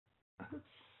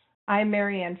I'm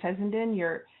Marianne Fessenden,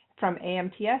 from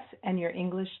AMTS and your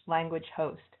English language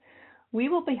host. We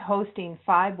will be hosting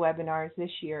 5 webinars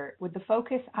this year with the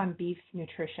focus on beef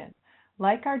nutrition.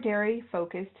 Like our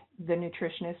dairy-focused The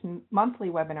Nutritionist monthly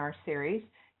webinar series,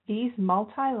 these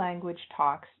multi-language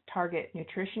talks target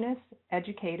nutritionists,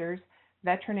 educators,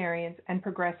 veterinarians, and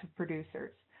progressive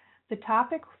producers. The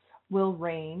topics will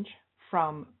range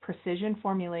from precision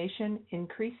formulation,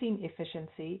 increasing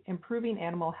efficiency, improving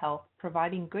animal health,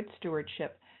 providing good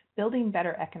stewardship, building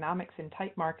better economics in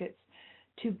tight markets,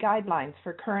 to guidelines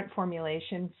for current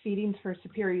formulation, feedings for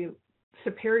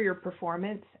superior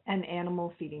performance, and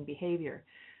animal feeding behavior.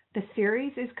 The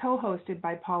series is co-hosted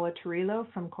by Paula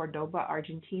Torillo from Cordoba,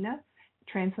 Argentina,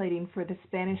 translating for the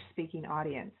Spanish-speaking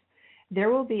audience. There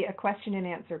will be a question and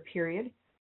answer period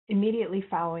immediately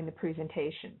following the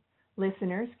presentation.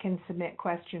 Listeners can submit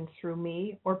questions through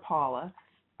me or Paula.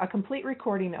 A complete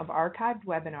recording of archived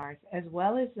webinars, as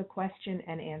well as the question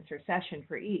and answer session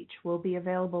for each, will be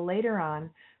available later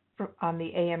on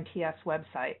the AMTS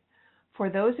website. For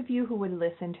those of you who would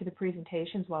listen to the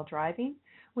presentations while driving,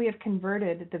 we have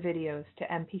converted the videos to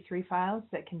MP3 files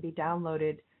that can be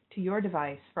downloaded to your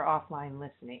device for offline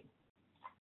listening.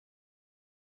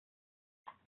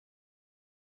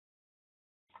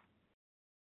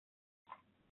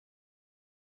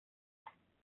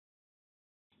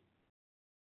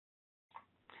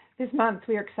 This month,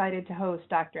 we are excited to host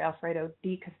Dr. Alfredo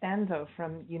DiCostanzo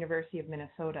from University of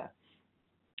Minnesota.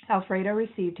 Alfredo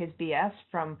received his BS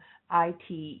from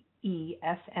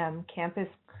ITESM Campus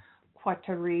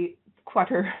Querétaro,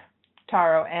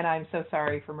 and I'm so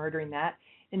sorry for murdering that,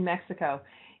 in Mexico.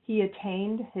 He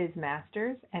attained his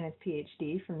master's and his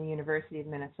PhD from the University of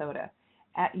Minnesota.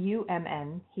 At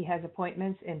UMN, he has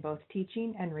appointments in both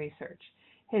teaching and research.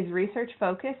 His research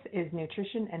focus is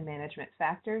nutrition and management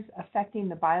factors affecting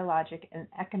the biologic and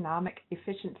economic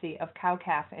efficiency of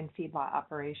cow-calf and feedlot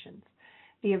operations,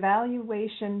 the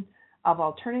evaluation of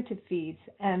alternative feeds,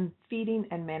 and feeding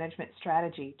and management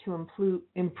strategy to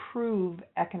improve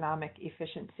economic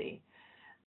efficiency.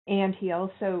 And he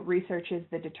also researches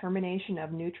the determination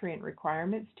of nutrient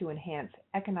requirements to enhance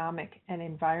economic and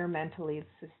environmentally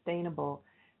sustainable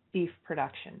beef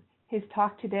production. His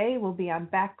talk today will be on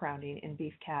backgrounding in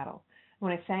beef cattle. I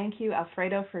want to thank you,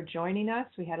 Alfredo, for joining us.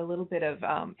 We had a little bit of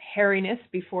hairiness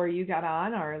before you got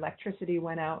on. Our electricity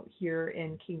went out here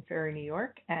in King Ferry, New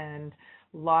York, and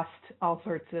lost all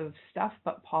sorts of stuff,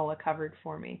 but Paula covered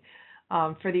for me.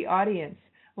 For the audience,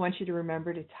 I want you to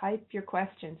remember to type your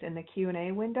questions in the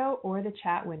Q&A window or the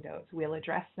chat windows. We'll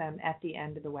address them at the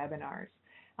end of the webinars.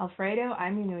 Alfredo,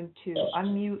 I'm going to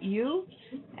unmute you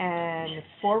and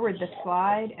forward the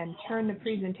slide and turn the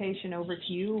presentation over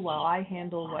to you while I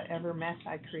handle whatever mess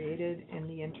I created in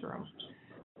the interim.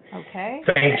 Okay?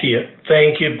 Thank you.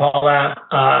 Thank you, Paula.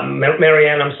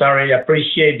 Marianne, I'm sorry. I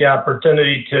appreciate the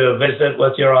opportunity to visit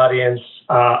with your audience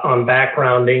on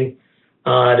backgrounding.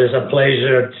 It is a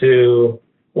pleasure to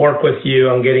work with you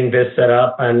on getting this set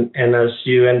up. And as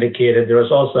you indicated, there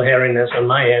was also hairiness on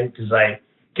my end because I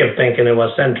kept thinking it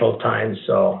was Central Time,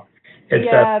 so it's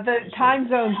the time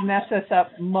zones mess us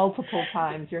up multiple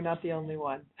times. You're not the only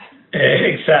one.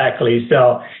 Exactly.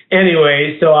 So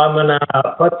anyway, so I'm gonna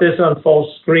put this on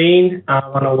full screen. I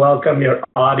want to welcome your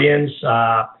audience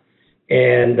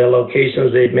and the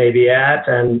locations they may be at,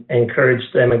 and encourage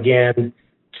them again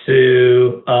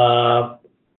to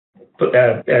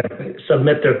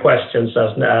submit their questions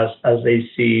as they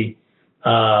see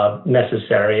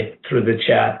necessary through the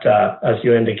chat, as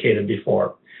you indicated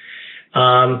before.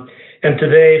 And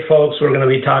today, folks, we're going to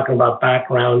be talking about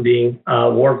backgrounding,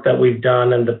 work that we've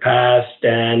done in the past,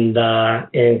 and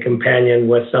in companion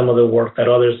with some of the work that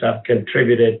others have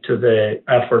contributed to the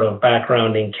effort of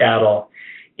backgrounding cattle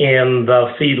in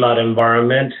the feedlot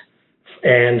environment.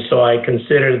 And so I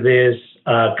consider this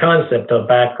concept of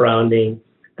backgrounding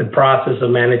the process of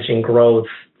managing growth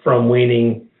from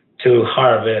weaning to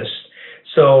harvest.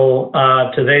 So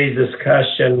today's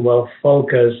discussion will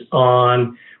focus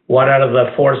on what are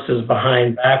the forces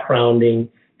behind backgrounding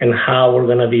and how we're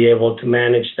going to be able to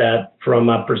manage that from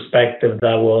a perspective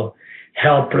that will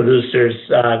help producers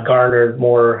garner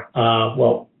more,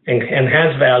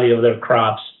 enhance value of their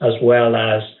crops, as well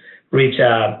as reach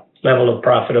a level of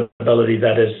profitability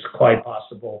that is quite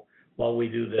possible while we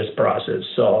do this process.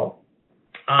 So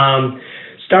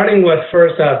starting with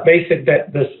first a basic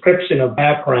description of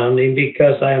backgrounding,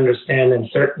 because I understand in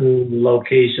certain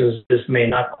locations this may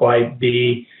not quite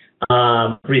be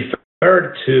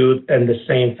referred to in the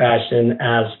same fashion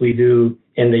as we do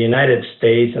in the United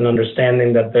States, and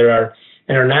understanding that there are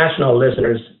international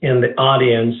listeners in the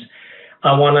audience,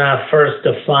 I want to first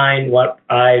define what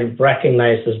I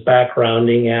recognize as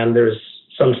backgrounding, and there's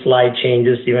some slight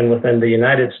changes even within the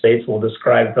United States. We'll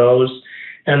describe those,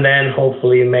 and then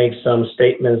hopefully make some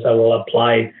statements that will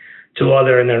apply to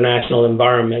other international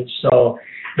environments. So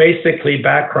basically,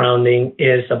 backgrounding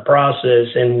is a process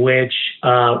in which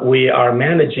we are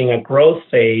managing a growth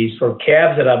phase for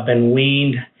calves that have been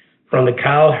weaned from the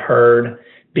cow herd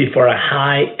before a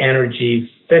high energy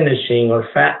finishing or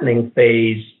fattening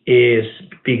phase is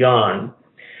begun.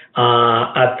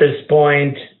 At this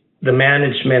point, the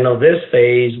management of this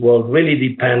phase will really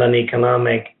depend on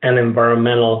economic and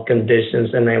environmental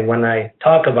conditions. And then when I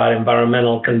talk about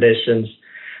environmental conditions,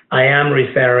 I am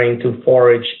referring to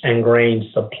forage and grain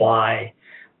supply,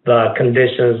 the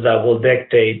conditions that will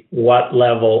dictate what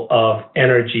level of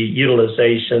energy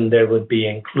utilization there would be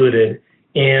included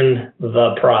in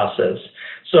the process.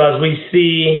 So as we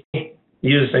see,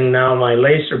 using now my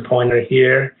laser pointer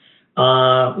here,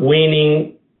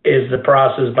 weaning is the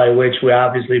process by which we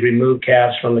obviously remove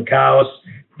calves from the cows.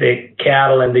 The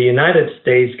cattle in the United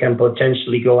States can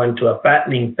potentially go into a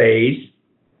fattening phase,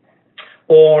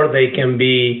 or they can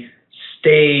be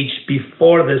staged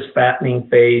before this fattening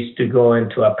phase to go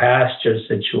into a pasture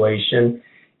situation.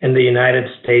 In the United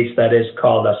States, that is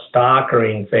called a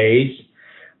stockering phase.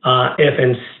 If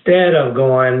instead of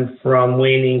going from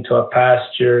weaning to a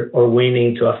pasture or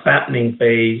weaning to a fattening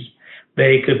phase,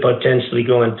 they could potentially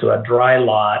go into a dry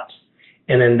lot.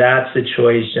 And in that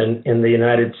situation, in the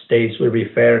United States, we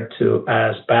refer to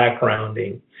as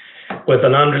backgrounding. With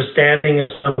an understanding of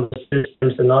some of the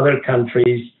systems in other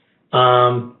countries,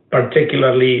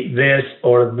 particularly this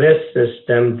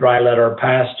system, dry lot or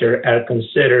pasture, are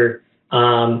considered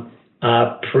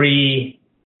a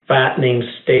pre-fattening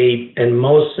state in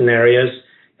most scenarios.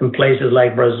 In places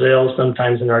like Brazil,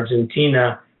 sometimes in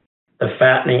Argentina, the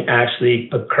fattening actually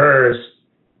occurs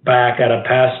back at a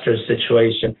pasture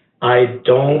situation. I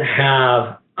don't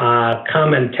have a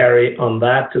commentary on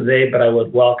that today, but I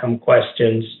would welcome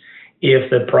questions if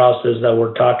the process that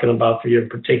we're talking about for your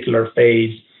particular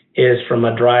phase is from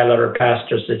a dry lot or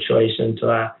pasture situation to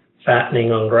a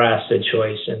fattening on grass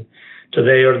situation.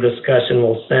 Today, our discussion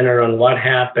will center on what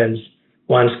happens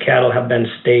once cattle have been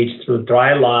staged through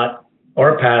dry lot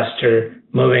or pasture,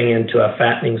 moving into a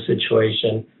fattening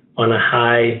situation on a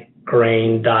high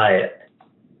grain diet.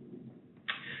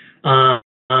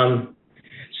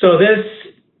 So this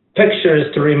picture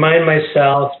is to remind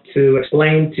myself to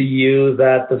explain to you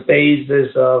that the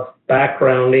phases of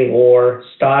backgrounding or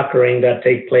stockering that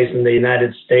take place in the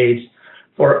United States,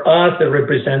 for us, it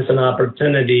represents an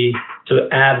opportunity to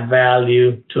add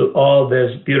value to all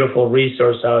this beautiful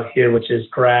resource out here, which is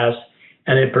grass,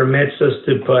 and it permits us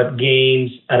to put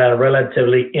gains at a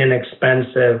relatively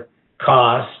inexpensive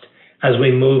cost as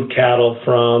we move cattle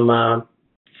from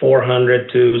 400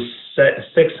 to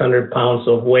 600 pounds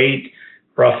of weight,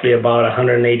 roughly about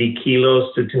 180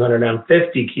 kilos to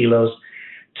 250 kilos,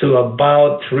 to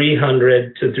about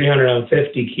 300 to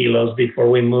 350 kilos before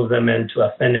we move them into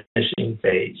a finishing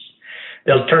phase.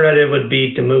 The alternative would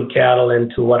be to move cattle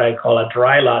into what I call a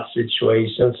dry lot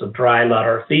situation, so dry lot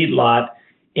or feed lot.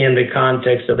 In the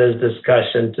context of this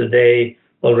discussion today,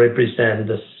 will represent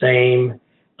the same.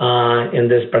 In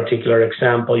this particular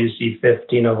example, you see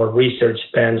 15 of our research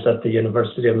pens at the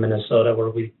University of Minnesota, where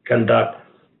we conduct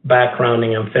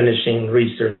backgrounding and finishing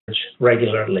research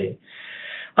regularly.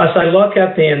 As I look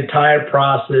at the entire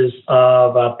process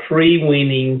of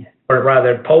pre-weaning, or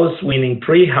rather post-weaning,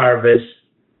 pre-harvest,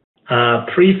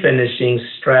 pre-finishing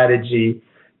strategy,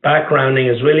 backgrounding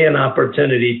is really an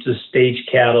opportunity to stage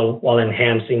cattle while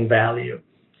enhancing value.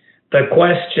 The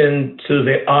question to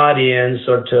the audience,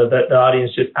 or to the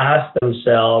audience should ask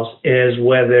themselves, is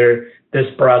whether this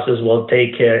process will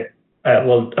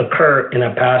occur in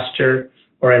a pasture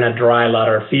or in a dry lot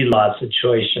or feedlot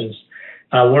situations.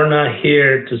 We're not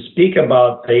here to speak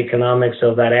about the economics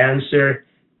of that answer,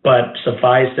 but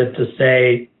suffice it to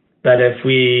say that if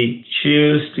we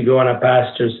choose to go in a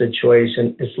pasture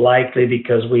situation, it's likely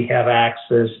because we have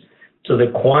access to the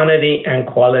quantity and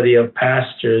quality of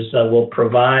pastures that will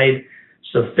provide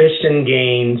sufficient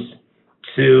gains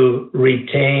to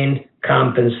retain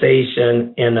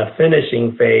compensation in a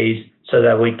finishing phase so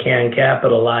that we can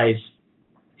capitalize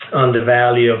on the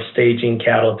value of staging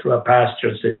cattle through a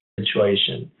pasture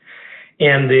situation.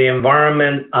 In the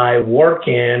environment I work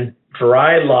in,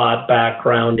 dry lot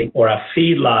backgrounding or a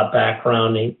feedlot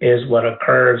backgrounding is what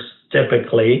occurs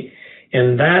typically.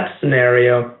 In that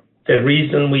scenario, the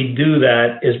reason we do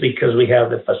that is because we have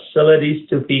the facilities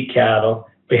to feed cattle,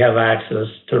 we have access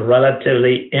to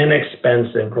relatively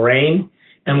inexpensive grain,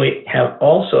 and we have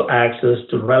also access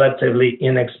to relatively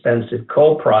inexpensive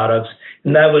co-products,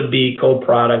 and that would be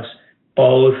co-products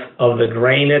both of the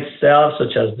grain itself,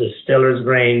 such as distiller's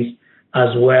grains, as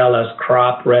well as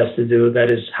crop residue that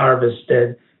is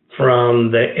harvested from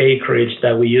the acreage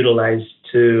that we utilize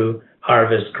to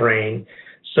harvest grain.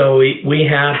 So we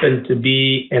happen to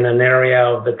be in an area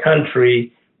of the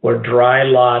country where dry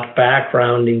lot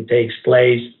backgrounding takes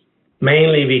place,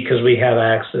 mainly because we have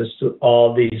access to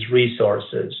all these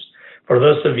resources. For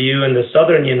those of you in the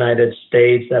southern United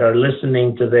States that are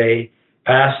listening today,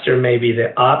 pasture may be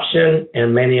the option,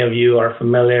 and many of you are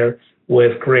familiar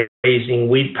with grazing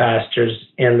wheat pastures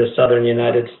in the southern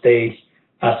United States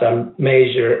as a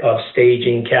measure of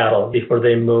staging cattle before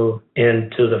they move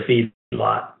into the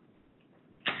feedlot.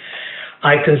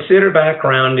 I consider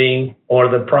backgrounding, or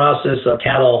the process of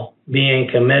cattle being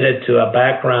committed to a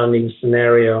backgrounding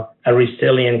scenario, a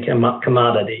resilient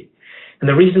commodity. And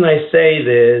the reason I say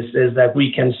this is that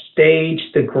we can stage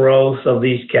the growth of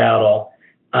these cattle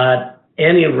at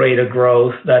any rate of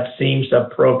growth that seems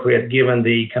appropriate given the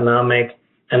economic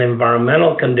and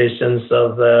environmental conditions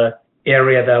of the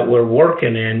area that we're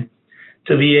working in,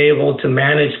 to be able to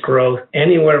manage growth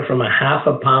anywhere from a half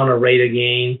a pound of rate of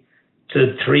gain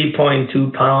to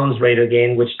 3.2 pounds rate of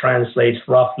gain, which translates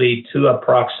roughly to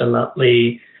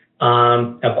approximately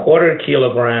a quarter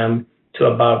kilogram to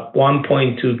about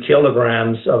 1.2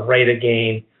 kilograms of rate of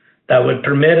gain. That would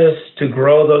permit us to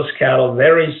grow those cattle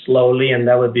very slowly, and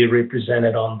that would be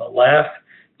represented on the left,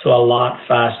 to a lot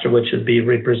faster, which would be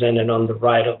represented on the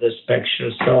right of this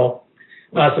picture. So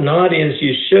as an audience,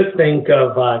 you should think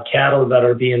of cattle that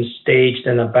are being staged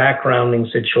in a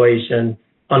backgrounding situation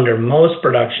under most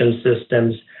production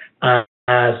systems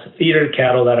as feeder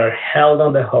cattle that are held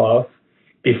on the hoof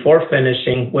before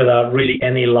finishing without really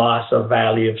any loss of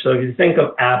value. So if you think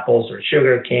of apples or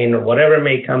sugar cane or whatever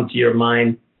may come to your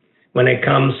mind when it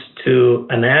comes to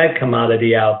an ag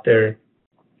commodity out there,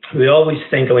 we always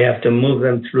think we have to move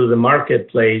them through the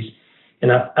marketplace at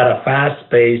a fast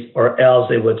pace, or else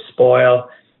it would spoil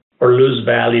or lose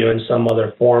value in some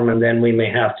other form, and then we may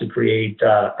have to create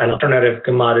an alternative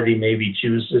commodity, maybe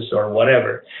juices or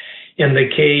whatever. In the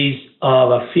case of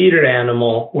a feeder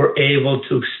animal, we're able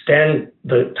to extend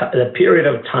the period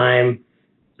of time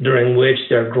during which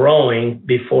they're growing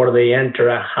before they enter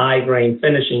a high grain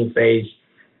finishing phase,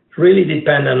 really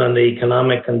dependent on the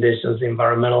economic conditions, the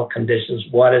environmental conditions,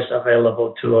 what is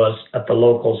available to us at the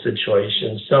local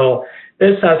situation. So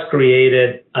this has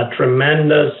created a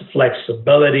tremendous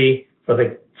flexibility for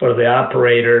the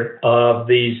operator of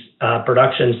these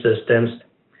production systems.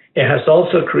 It has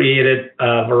also created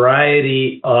a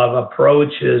variety of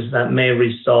approaches that may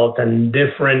result in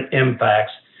different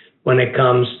impacts when it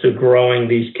comes to growing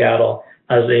these cattle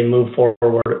as they move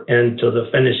forward into the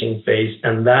finishing phase,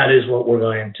 and that is what we're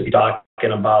going to be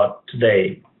talking about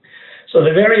today. So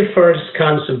the very first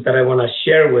concept that I want to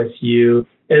share with you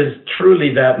is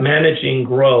truly that managing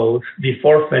growth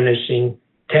before finishing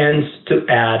tends to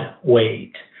add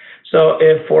weight. So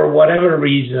if for whatever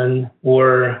reason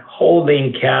we're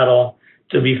holding cattle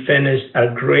to be finished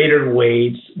at greater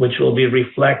weights, which will be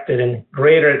reflected in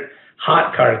greater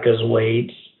hot carcass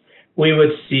weights, we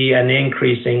would see an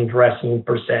increasing dressing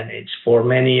percentage. For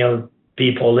many of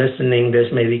people listening, this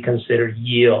may be considered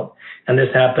yield, and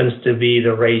this happens to be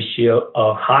the ratio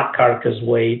of hot carcass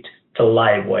weight to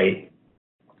live weight.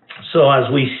 So as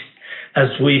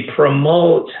we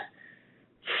promote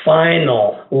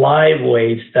final live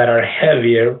weights that are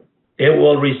heavier, it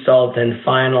will result in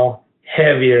final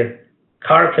heavier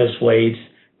carcass weights,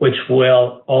 which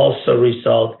will also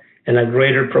result in a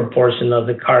greater proportion of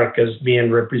the carcass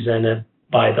being represented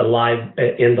by the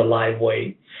live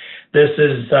weight. This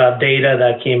is data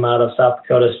that came out of South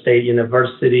Dakota State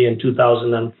University in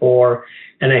 2004,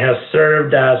 and it has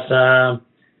served as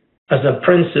a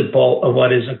principle of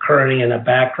what is occurring in a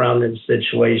backgrounding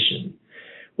situation.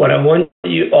 What I want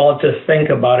you all to think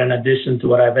about, in addition to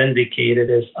what I've indicated,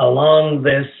 is along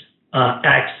this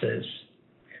axis,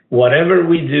 whatever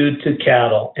we do to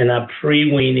cattle in a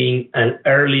pre-weaning and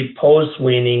early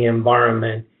post-weaning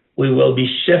environment, we will be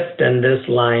shifting this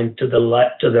line to the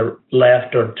left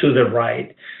or to the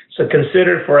right. So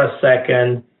consider for a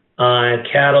second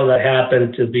cattle that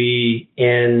happen to be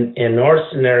in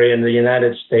northern area in the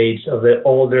United States of the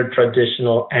older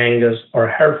traditional Angus or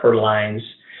Hereford lines,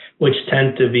 which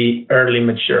tend to be early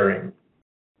maturing.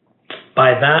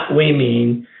 By that we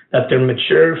mean that their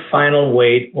mature final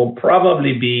weight will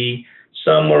probably be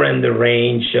somewhere in the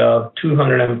range of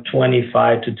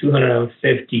 225 to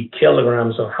 250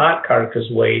 kilograms of hot carcass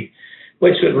weight,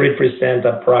 which would represent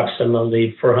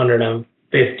approximately 450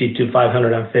 450 to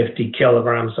 550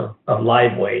 kilograms of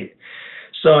live weight.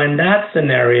 So in that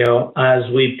scenario, as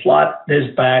we plot this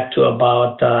back to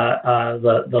about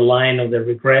the line of the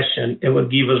regression, it would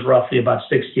give us roughly about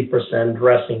 60%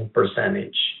 dressing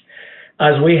percentage.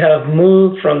 As we have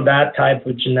moved from that type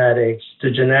of genetics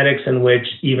to genetics in which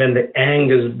even the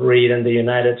Angus breed in the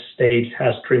United States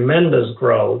has tremendous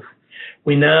growth,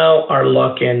 we now are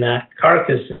looking at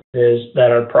carcasses that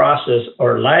are processed,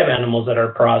 or live animals that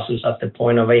are processed at the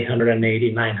point of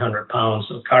 880, 900 pounds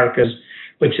of carcass,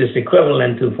 which is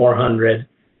equivalent to 400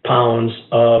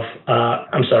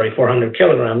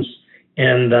 kilograms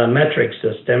in the metric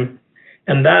system.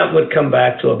 And that would come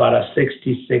back to about a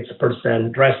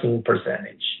 66% dressing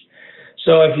percentage.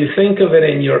 So if you think of it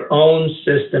in your own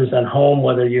systems at home,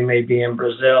 whether you may be in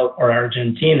Brazil or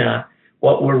Argentina,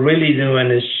 what we're really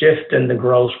doing is shifting the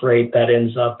growth rate that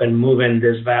ends up and moving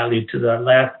this value to the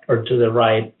left or to the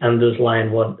right, and this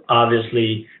line would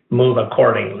obviously move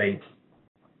accordingly.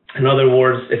 In other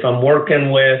words, if I'm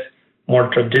working with more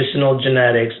traditional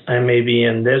genetics, I may be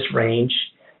in this range.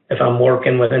 If I'm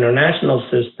working with international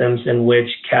systems in which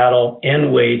cattle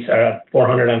and weights are at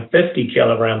 450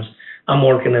 kilograms, I'm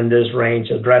working in this range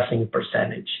of dressing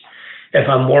percentage. If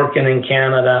I'm working in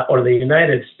Canada or the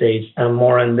United States, I'm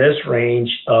more in this range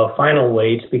of final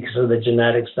weights because of the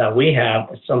genetics that we have,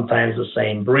 sometimes the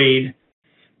same breed.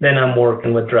 Then I'm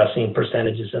working with dressing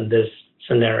percentages in this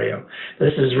scenario.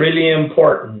 This is really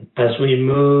important as we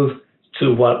move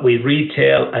to what we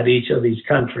retail at each of these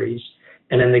countries.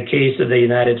 And in the case of the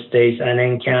United States and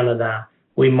in Canada,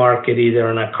 we market either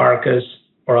on a carcass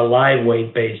or a live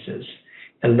weight basis.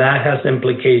 And that has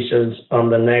implications on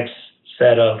the next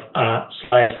set of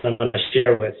slides I'm going to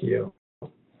share with you.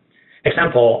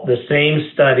 Example, the same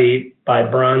study by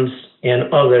Bruns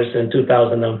and others in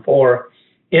 2004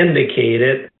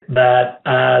 indicated that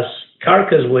as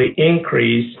carcass weight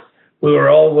increased, we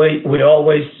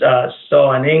always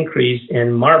saw an increase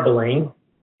in marbling,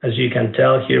 as you can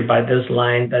tell here by this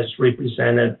line that's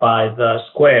represented by the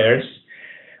squares,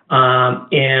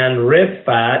 and rib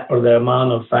fat, or the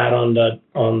amount of fat on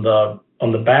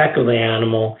the back of the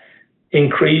animal,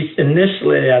 increased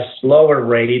initially at a slower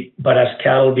rate, but as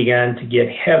cattle began to get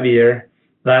heavier,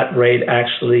 that rate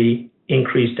actually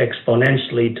increased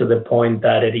exponentially to the point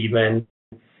that it even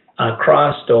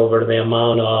crossed over the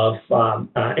amount of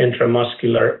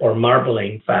intramuscular or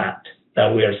marbling fat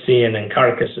that we are seeing in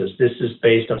carcasses. This is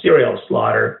based on serial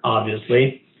slaughter,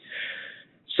 obviously.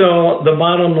 So the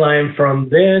bottom line from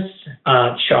this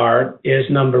chart is,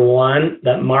 number one,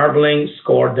 that marbling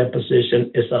score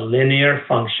deposition is a linear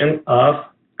function of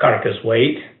carcass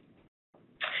weight.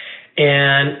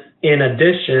 And in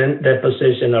addition,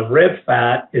 deposition of rib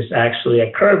fat is actually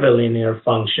a curvilinear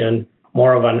function,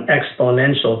 more of an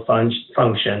exponential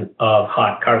function of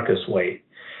hot carcass weight.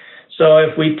 So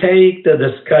if we take the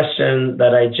discussion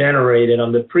that I generated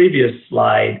on the previous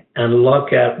slide and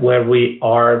look at where we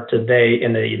are today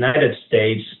in the United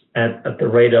States at the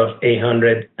rate of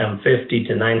 850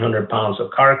 to 900 pounds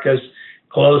of carcass,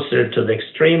 closer to the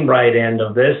extreme right end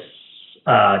of this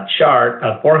chart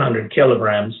at 400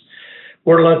 kilograms,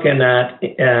 we're looking at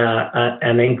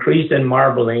an increase in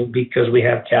marbling because we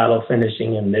have cattle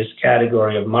finishing in this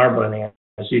category of marbling,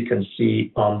 as you can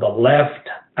see on the left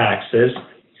axis.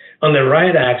 On the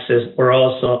right axis, we're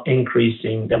also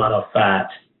increasing the amount of fat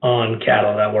on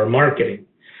cattle that we're marketing.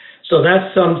 So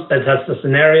that's the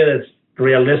scenario that's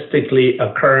realistically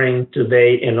occurring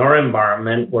today in our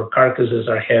environment, where carcasses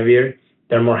are heavier,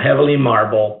 they're more heavily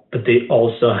marbled, but they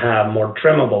also have more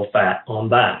trimmable fat on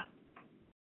that.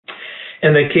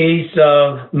 In the case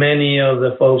of many of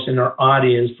the folks in our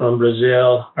audience from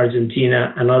Brazil,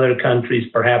 Argentina, and other countries,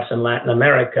 perhaps in Latin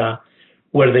America,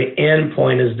 where the end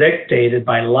point is dictated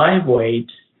by live weight,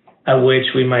 at which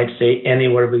we might say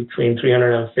anywhere between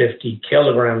 350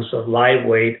 kilograms of live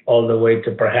weight all the way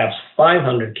to perhaps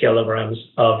 500 kilograms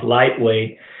of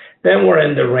lightweight, then we're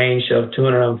in the range of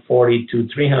 240 to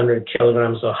 300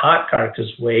 kilograms of hot carcass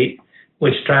weight,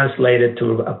 which translated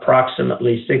to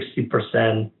approximately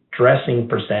 60% dressing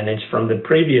percentage from the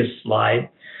previous slide.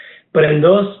 But in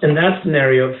that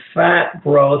scenario, fat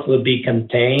growth would be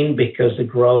contained because the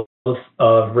growth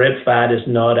of rib fat is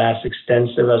not as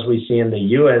extensive as we see in the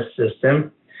U.S.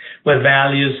 system, with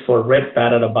values for rib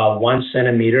fat at about 1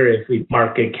 centimeter if we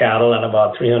market cattle at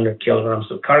about 300 kilograms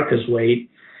of carcass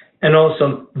weight, and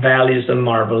also values of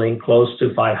marbling close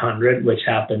to 500, which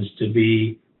happens to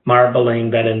be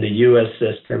marbling that in the U.S.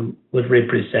 system would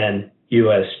represent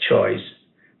U.S. choice.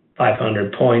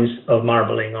 500 points of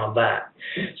marbling on that.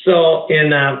 So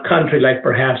in a country like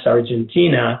perhaps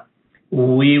Argentina,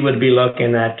 we would be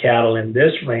looking at cattle in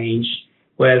this range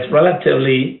with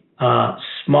relatively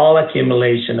small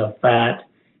accumulation of fat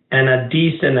and a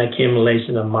decent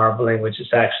accumulation of marbling, which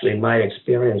is actually my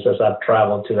experience as I've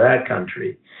traveled to that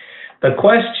country. The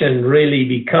question really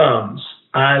becomes,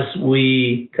 as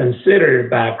we consider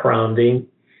backgrounding,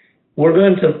 we're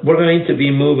going to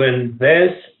be moving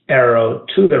this arrow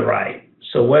to the right.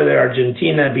 So whether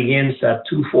Argentina begins at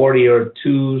 240 or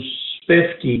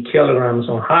 250 kilograms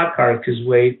on hot carcass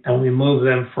weight, and we move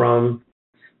them from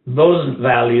those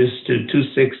values to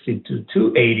 260 to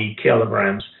 280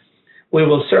 kilograms, we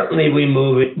will certainly be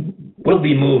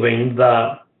moving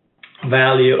the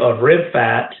value of rib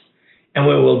fat, and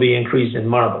we will be increasing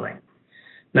marbling.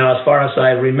 Now, as far as I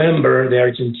remember, the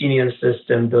Argentinian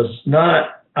system does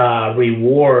not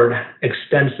reward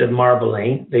extensive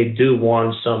marbling. They do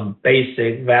want some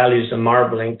basic values of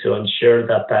marbling to ensure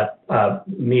that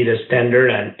meat is tender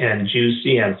and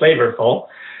juicy and flavorful.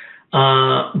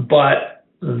 But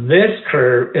this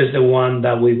curve is the one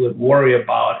that we would worry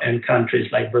about in countries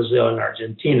like Brazil and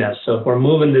Argentina. So if we're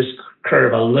moving this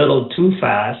curve a little too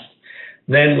fast,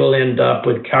 then we'll end up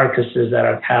with carcasses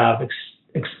that have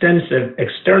extensive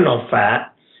external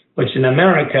fat, which in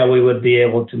America we would be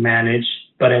able to manage,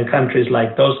 but in countries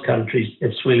like those countries,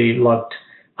 it's really looked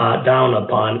down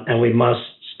upon, and we must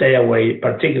stay away,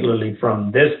 particularly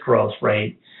from this growth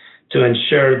rate, to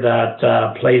ensure that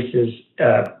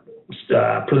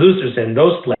producers in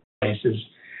those places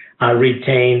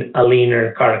retain a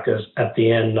leaner carcass at the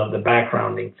end of the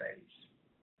backgrounding phase.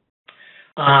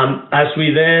 As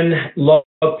we then look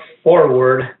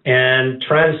forward and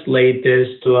translate this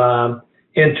to an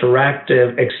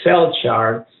interactive Excel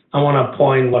chart, I want to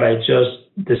point what I just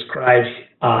described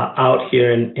out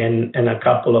here in a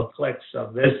couple of clicks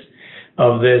of this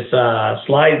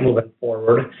slide moving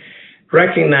forward,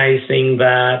 recognizing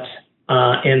that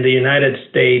in the United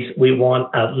States, we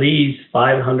want at least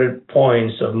 500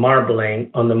 points of marbling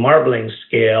on the marbling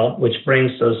scale, which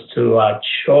brings us to a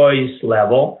choice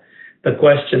level. The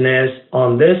question is,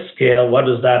 on this scale, what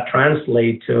does that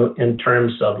translate to in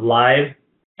terms of live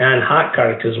and hot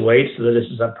carcass weight? So this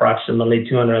is approximately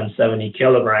 270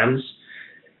 kilograms,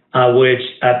 which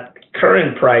at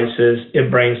current prices, it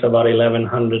brings about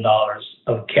 $1,100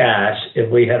 of cash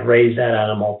if we had raised that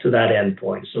animal to that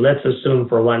endpoint. So let's assume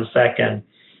for 1 second,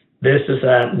 this is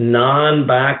a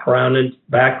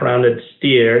non-backgrounded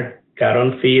steer, got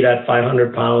on feed at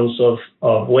 500 pounds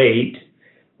of weight,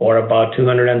 or about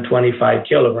 225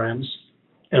 kilograms,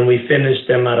 and we finished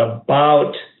them at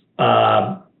about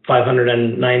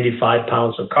 595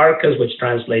 pounds of carcass, which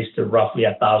translates to roughly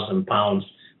 1,000 pounds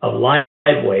of live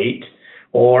weight,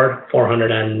 or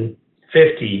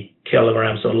 450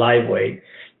 kilograms of live weight.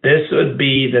 This would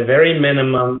be the very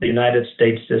minimum the United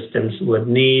States systems would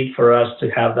need for us to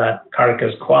have that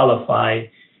carcass qualify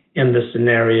in the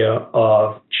scenario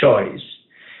of choice.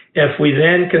 If we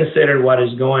then consider what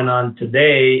is going on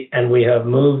today, and we have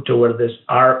moved to where this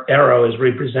arrow is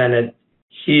represented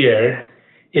here,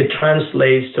 it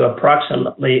translates to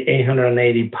approximately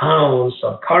 880 pounds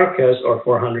of carcass, or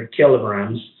 400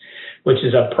 kilograms, which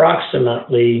is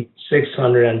approximately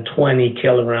 620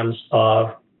 kilograms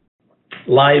of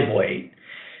live weight.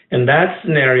 In that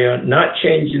scenario, not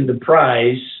changing the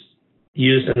price,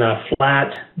 using a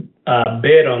flat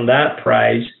bid on that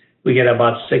price, we get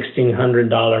about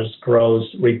 $1,600 gross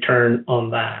return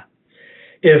on that.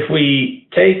 If we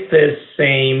take this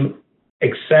same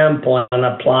example and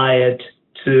apply it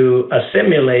to a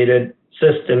simulated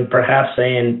system, perhaps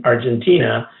say in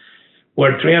Argentina,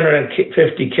 where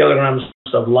 350 kilograms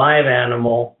of live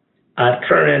animal at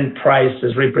current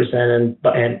prices represented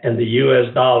in the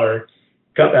US dollar,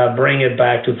 bring it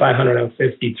back to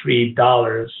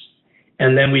 $553.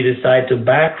 And then we decide to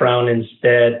background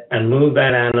instead and move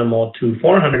that animal to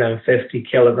 450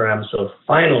 kilograms of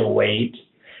final weight,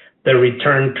 the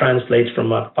return translates from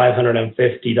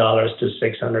 $550 to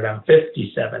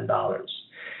 $657.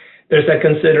 There's a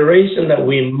consideration that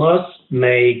we must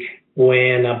make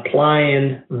when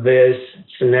applying this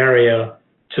scenario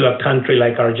to a country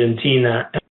like Argentina,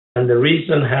 and the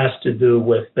reason has to do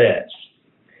with this.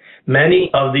 Many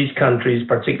of these countries,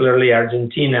 particularly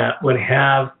Argentina, would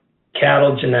have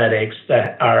cattle genetics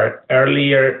that are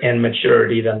earlier in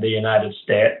maturity than the United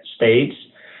States.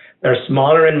 They're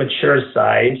smaller in mature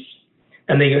size,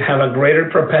 and they have a greater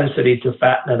propensity to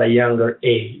fatten at a younger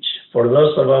age. For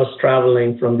those of us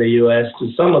traveling from the US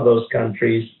to some of those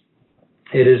countries,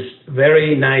 it is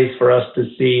very nice for us to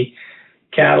see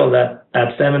cattle that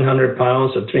at 700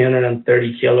 pounds or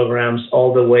 330 kilograms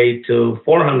all the way to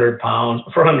 400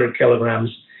 kilograms,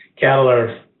 cattle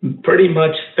are pretty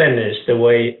much finished the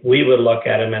way we would look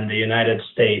at them in the United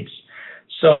States.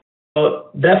 So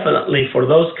definitely for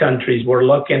those countries, we're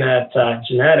looking at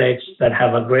genetics that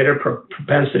have a greater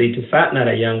propensity to fatten at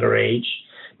a younger age.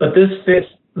 But this fits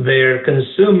their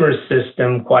consumer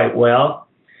system quite well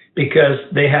because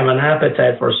they have an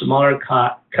appetite for smaller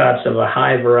cuts of a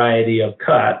high variety of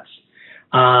cuts.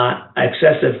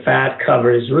 Excessive fat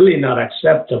cover is really not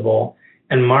acceptable,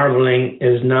 and marbling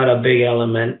is not a big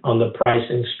element on the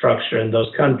pricing structure in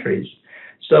those countries.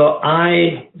 So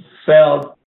I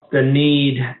felt the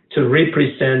need to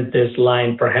represent this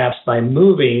line perhaps by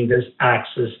moving this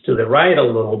axis to the right a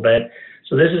little bit.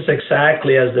 So this is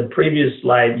exactly as the previous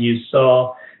slide you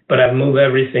saw, but I've moved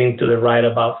everything to the right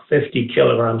about 50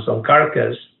 kilograms on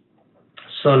carcass.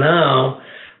 So now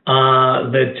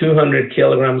the 200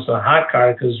 kilograms of hot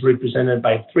carcass represented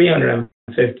by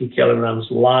 350 kilograms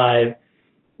live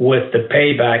with the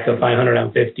payback of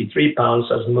 553 pounds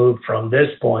has moved from this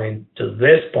point to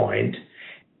this point.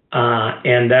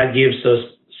 And that gives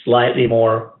us slightly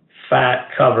more fat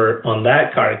cover on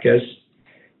that carcass.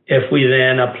 If we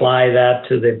then apply that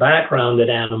to the backgrounded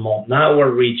animal, now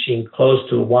we're reaching close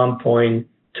to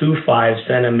 1.25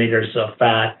 centimeters of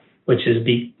fat, which is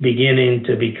beginning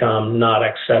to become not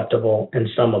acceptable in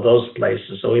some of those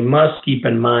places. So we must keep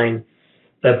in mind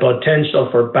the potential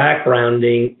for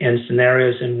backgrounding in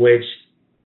scenarios in which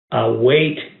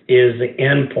weight is the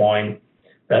endpoint,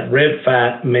 that rib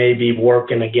fat may be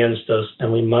working against us,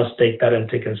 and we must take that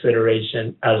into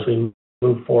consideration as we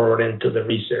move forward into the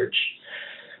research.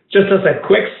 Just as a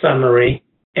quick summary,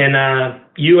 in a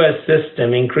U.S.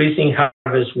 system, increasing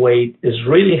harvest weight is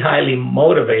really highly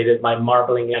motivated by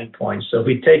marbling endpoints. So if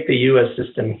we take the U.S.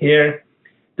 system here,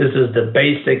 this is the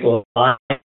basic live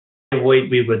weight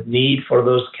we would need for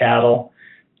those cattle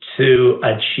to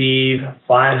achieve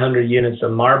 500 units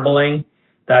of marbling.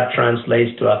 That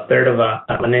translates to a third of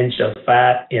an inch of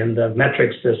fat in the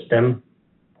metric system.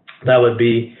 That would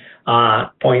be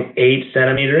 0.8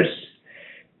 centimeters.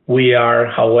 We are,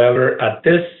 however, at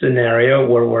this scenario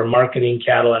where we're marketing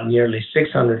cattle at nearly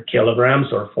 600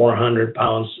 kilograms or 400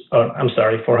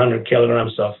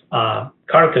 kilograms of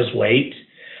carcass weight,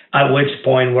 at which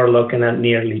point we're looking at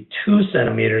nearly 2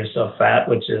 centimeters of fat,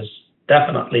 which is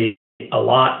definitely a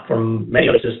lot from many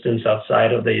other systems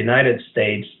outside of the United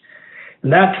States.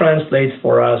 And that translates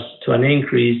for us to an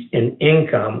increase in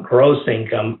income, gross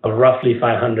income, of roughly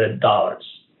 $500.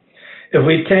 If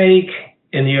we take,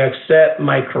 and you accept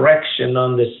my correction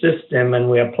on the system, and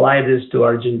we apply this to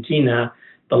Argentina,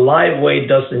 the live weight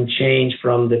doesn't change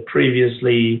from the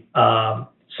previously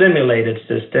simulated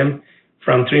system,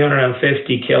 from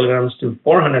 350 kilograms to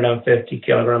 450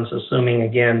 kilograms, assuming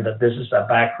again that this is a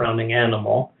backgrounding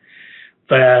animal.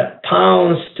 The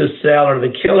pounds to sell or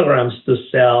the kilograms to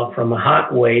sell from a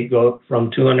hot weight go from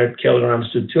 200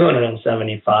 kilograms to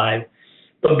 275.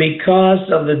 But because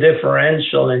of the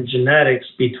differential in genetics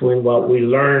between what we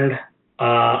learned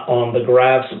on the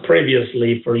graphs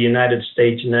previously for United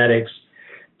States genetics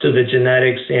to the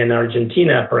genetics in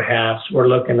Argentina, perhaps, we're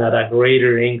looking at a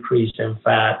greater increase in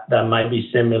fat that might be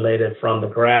simulated from the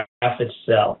graph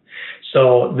itself.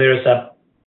 So there's a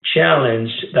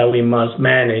challenge that we must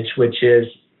manage, which is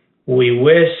we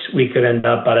wish we could end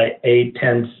up at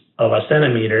 0.8 of a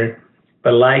centimeter,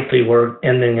 but likely we're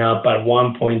ending up at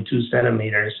 1.2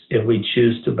 centimeters if we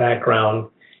choose to background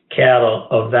cattle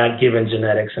of that given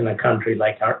genetics in a country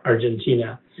like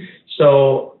Argentina.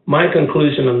 So my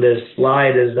conclusion on this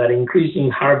slide is that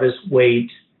increasing harvest weight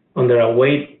under a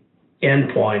weight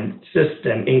endpoint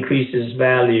system increases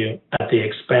value at the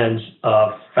expense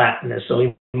of fatness. So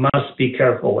we must be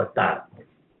careful with that.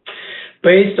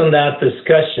 Based on that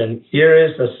discussion, here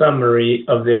is a summary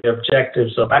of the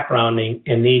objectives of backgrounding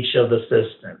in each of the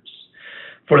systems.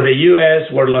 For the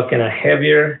U.S., we're looking at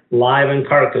heavier live and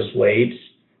carcass weights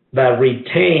that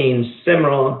retain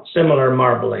similar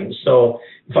marbling. So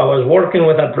if I was working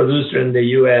with a producer in the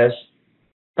U.S.,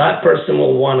 that person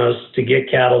will want us to get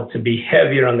cattle to be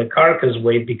heavier on the carcass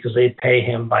weight because they pay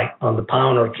him on the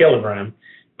pound or kilogram,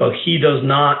 but he does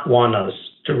not want us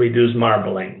to reduce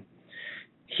marbling.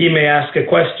 He may ask a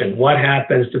question, what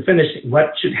happens to finishing?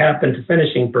 What should happen to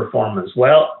finishing performance?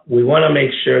 Well, we want to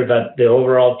make sure that the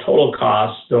overall total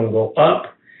costs don't go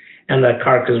up and that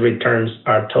carcass returns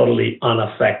are totally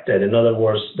unaffected. In other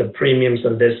words, the premiums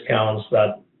and discounts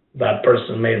that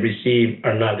person may receive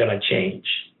are not going to change.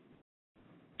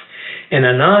 In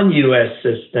a non-U.S.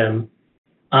 system,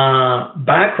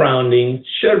 backgrounding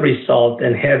should result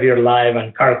in heavier live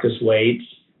and carcass weights.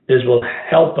 This will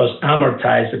help us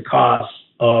amortize the costs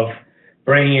of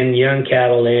bringing young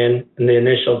cattle in and the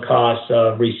initial costs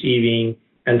of receiving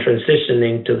and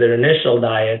transitioning to their initial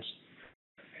diets.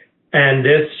 And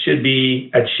this should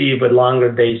be achieved with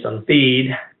longer days on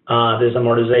feed, this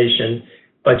amortization.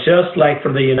 But just like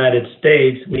for the United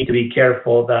States, we need to be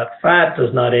careful that fat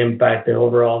does not impact the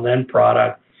overall end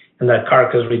product and that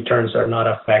carcass returns are not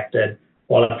affected,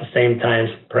 while at the same time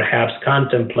perhaps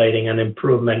contemplating an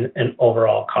improvement in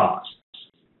overall cost.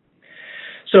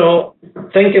 So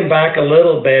thinking back a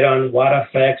little bit on what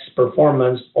affects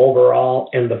performance overall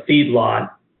in the feedlot,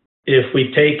 if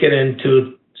we take it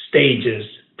into stages,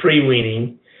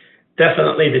 pre-weaning,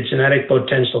 definitely the genetic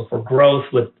potential for growth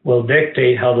will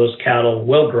dictate how those cattle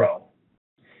will grow.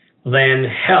 Then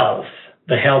health,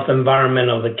 the health environment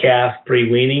of the calf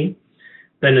pre-weaning,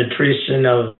 the nutrition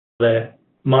of the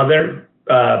mother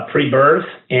pre-birth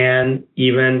and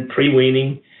even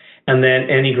pre-weaning, and then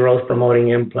any growth promoting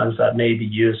implants that may be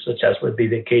used, such as would be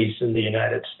the case in the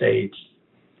United States.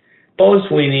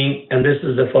 Post-weaning, and this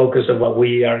is the focus of what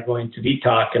we are going to be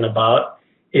talking about,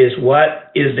 is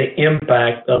what is the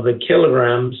impact of the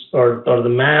kilograms or the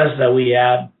mass that we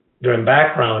add during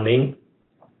backgrounding,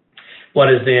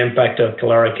 what is the impact of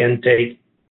caloric intake,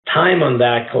 time on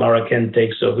that caloric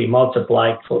intake. So if we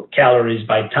multiply calories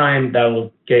by time, that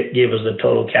will give us the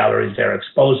total calories they're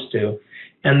exposed to.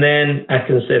 And then a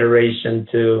consideration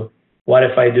to what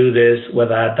if I do this with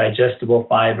a digestible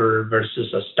fiber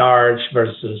versus a starch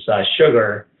versus a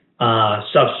sugar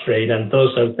substrate. And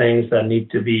those are things that need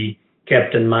to be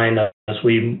kept in mind as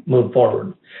we move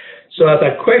forward. So as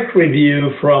a quick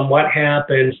review from what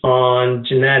happens on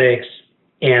genetics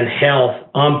and health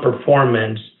on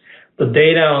performance, the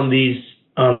data on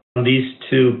these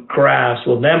two graphs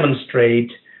will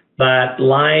demonstrate that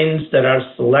lines that are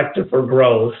selected for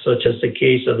growth, such as the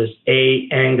case of this A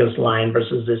Angus line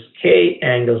versus this K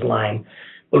Angus line,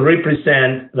 will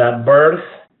represent that birth,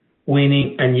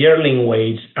 weaning, and yearling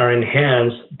weights are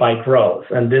enhanced by growth.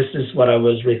 And this is what I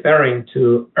was referring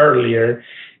to earlier,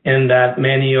 in that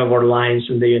many of our lines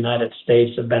in the United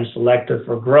States have been selected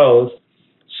for growth.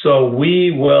 So we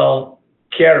will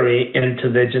carry into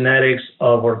the genetics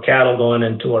of our cattle going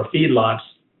into our feedlots,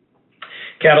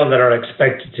 cattle that are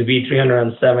expected to be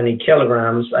 370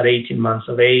 kilograms at 18 months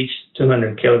of age,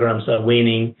 200 kilograms at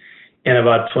weaning, and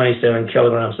about 27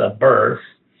 kilograms at birth.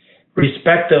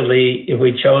 Respectively, if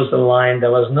we chose the line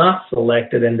that was not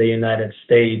selected in the United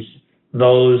States,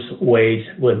 those weights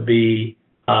would be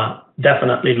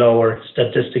definitely lower,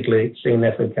 statistically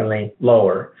significantly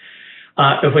lower.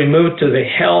 If we move to the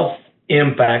health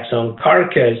impacts on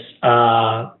carcass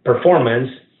performance,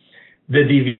 the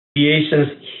deviations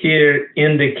here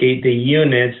indicate the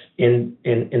units in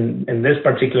this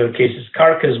particular case is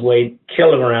carcass weight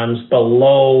kilograms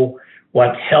below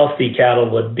what healthy cattle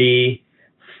would be,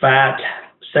 fat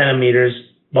centimeters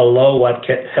below what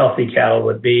healthy cattle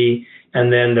would be,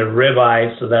 and then the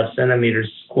ribeye, so that's centimeters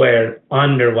squared,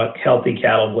 under what healthy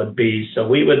cattle would be. So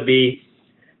we would be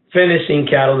finishing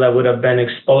cattle that would have been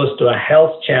exposed to a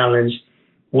health challenge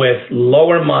with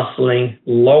lower muscling,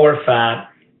 lower fat,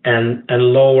 and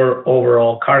lower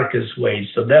overall carcass weight.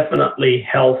 So definitely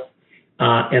health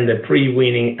in the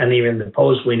pre-weaning and even the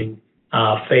post-weaning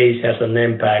phase has an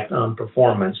impact on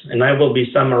performance. And I will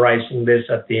be summarizing this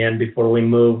at the end before we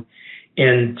move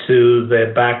into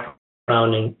the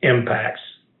backgrounding impacts.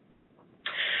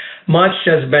 Much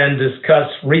has been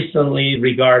discussed recently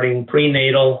regarding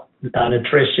prenatal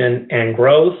nutrition and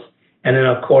growth, and then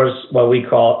of course what we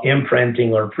call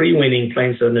imprinting or pre-weaning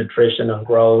planes of nutrition and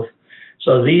growth.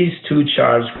 So these two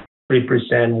charts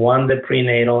represent one the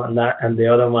prenatal and the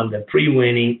other one the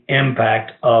pre-weaning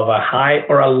impact of a high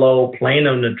or a low plane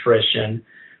of nutrition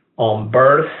on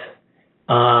birth,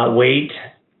 weight,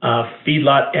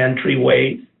 feedlot entry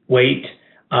weight, rate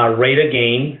of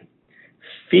gain,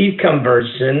 feed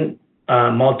conversion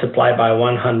multiplied by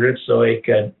 100, so it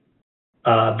could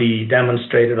be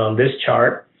demonstrated on this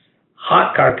chart,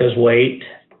 hot carcass weight,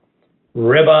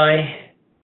 ribeye,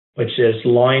 which is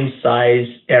loin size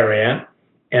area,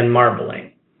 and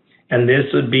marbling. And this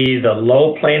would be the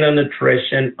low plane of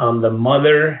nutrition on the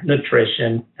mother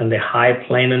nutrition and the high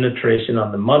plane of nutrition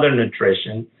on the mother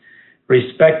nutrition.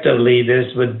 Respectively,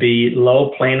 this would be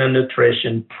low plane of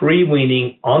nutrition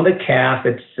pre-weaning on the calf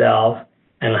itself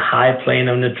and high plane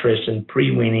of nutrition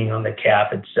pre-weaning on the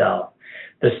calf itself.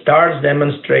 The stars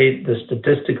demonstrate the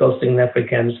statistical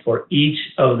significance for each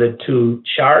of the two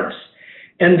charts,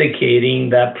 indicating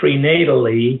that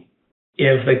prenatally,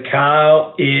 if the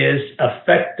cow is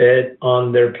affected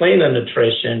on their plane of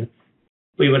nutrition,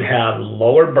 we would have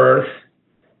lower birth,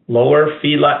 lower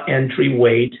feedlot entry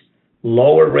weight,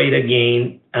 lower rate of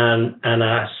gain, and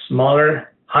a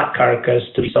smaller hot carcass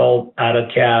to be sold out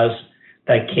of calves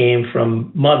that came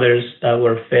from mothers that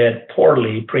were fed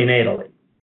poorly prenatally.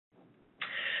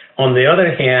 On the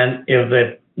other hand, if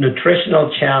the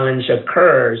nutritional challenge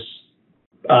occurs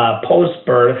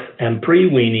post-birth and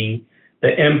pre-weaning, the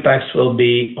impacts will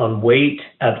be on weight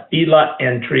at feedlot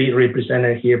entry,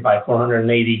 represented here by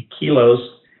 480 kilos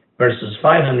versus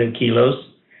 500 kilos,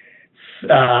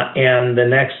 and the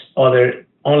next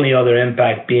only other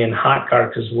impact being hot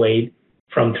carcass weight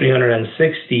from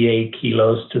 368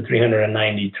 kilos to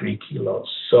 393 kilos.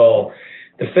 So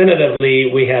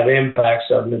definitively, we have impacts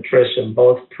of nutrition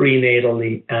both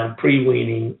prenatally and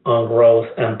pre-weaning on growth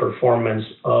and performance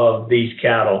of these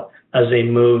cattle as they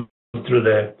move through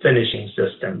the finishing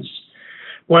systems.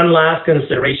 One last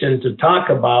consideration to talk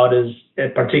about is,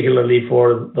 particularly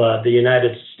for the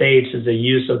United States, is the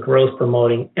use of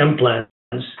growth-promoting implants.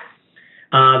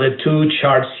 The two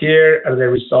charts here are the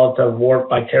result of work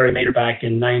by Terry Mater back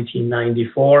in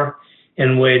 1994,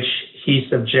 in which he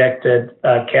subjected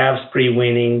calves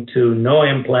pre-weaning to no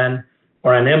implant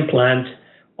or an implant,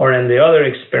 or in the other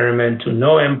experiment to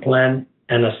no implant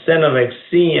and a Synovex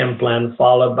C implant,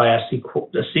 followed by a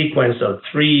sequence of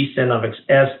 3 Synovex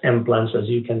S implants, as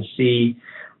you can see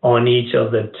on each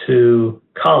of the two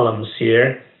columns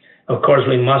here. Of course,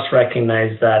 we must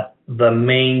recognize that the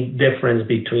main difference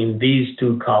between these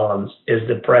two columns is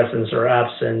the presence or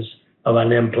absence of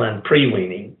an implant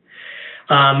pre-weaning.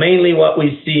 Mainly what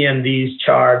we see in these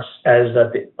charts is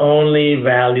that the only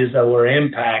values that were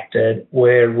impacted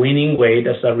were weaning weight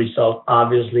as a result,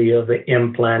 obviously, of the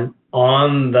implant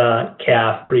on the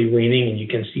calf pre-weaning, and you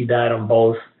can see that on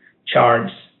both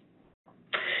charts.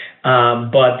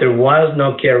 But there was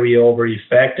no carryover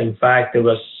effect. In fact, there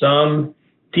was some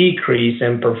decrease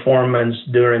in performance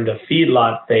during the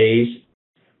feedlot phase,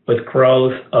 with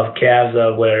growth of calves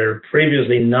that were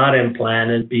previously not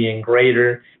implanted being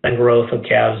greater than growth of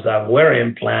calves that were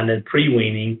implanted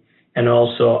pre-weaning, and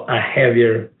also a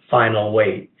heavier final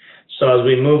weight. So as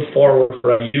we move forward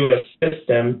for a U.S.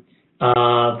 system,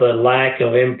 the lack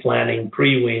of implanting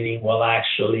pre-weaning will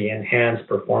actually enhance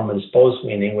performance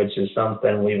post-weaning, which is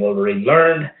something we've already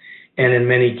learned. And in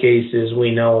many cases,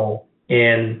 we know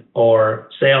in our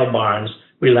sale barns,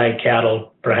 we like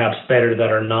cattle perhaps better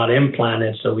that are not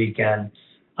implanted, so we can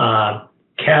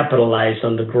capitalize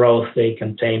on the growth they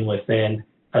contain within,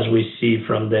 as we see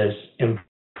from this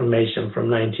information from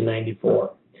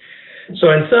 1994. So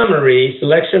in summary,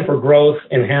 selection for growth,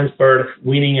 enhanced birth,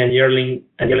 weaning, and yearling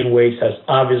weights has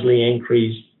obviously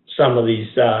increased some of these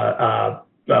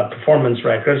performance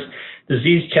records.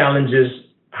 Disease challenges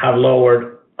have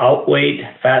lowered outweight,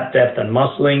 fat depth, and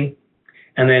muscling.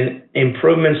 And then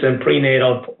improvements in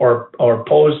prenatal or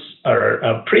post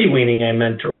or pre-weaning, I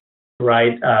meant to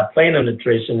write, plain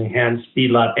nutrition, enhanced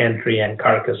feedlot entry, and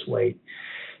carcass weight.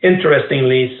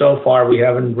 Interestingly, so far we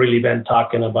haven't really been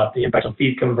talking about the impact of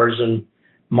feed conversion,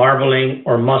 marbling,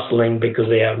 or muscling, because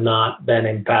they have not been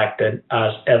impacted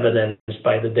as evidenced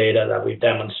by the data that we've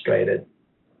demonstrated.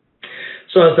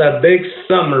 So as a big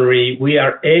summary, we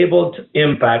are able to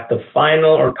impact the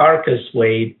final or carcass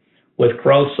weight with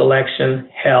growth selection,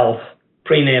 health,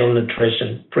 prenatal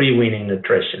nutrition, pre-weaning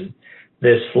nutrition.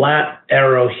 This flat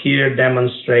arrow here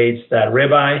demonstrates that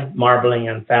ribeye, marbling,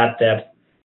 and fat depth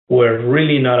were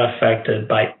really not affected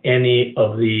by any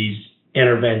of these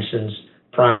interventions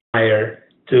prior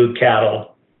to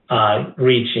cattle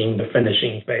reaching the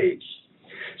finishing phase.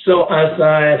 So as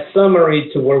a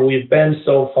summary to where we've been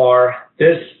so far,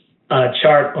 this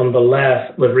chart on the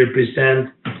left would represent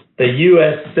the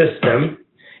U.S. system,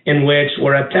 in which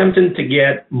we're attempting to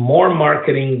get more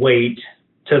marketing weight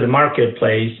to the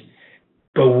marketplace,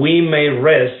 but we may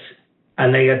risk a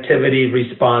negativity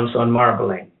response on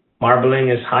marbling. Marbling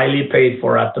is highly paid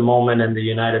for at the moment in the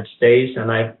United States,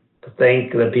 and I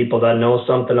think the people that know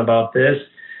something about this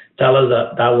tell us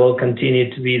that that will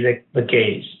continue to be the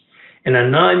case. In a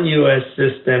non-U.S.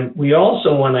 system, we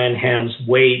also want to enhance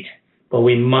weight, but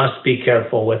we must be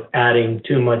careful with adding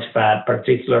too much fat,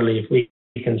 particularly if we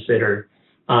consider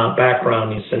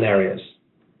backgrounding scenarios.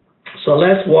 So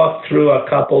let's walk through a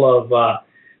couple of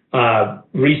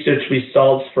research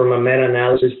results from a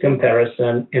meta-analysis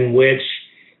comparison, in which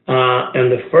in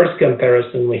the first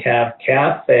comparison we have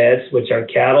calf feds, which are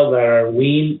cattle that are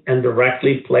weaned and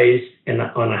directly placed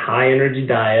on a high energy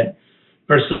diet,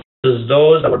 versus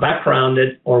those that were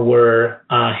backgrounded or were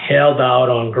held out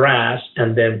on grass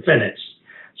and then finished.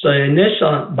 So the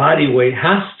initial body weight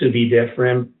has to be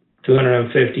different,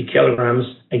 250 kilograms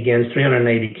against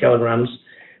 380 kilograms.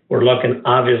 We're looking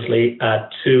obviously at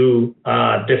two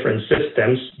different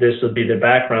systems. This would be the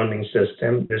backgrounding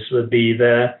system. This would be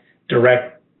the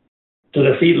direct to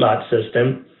the feedlot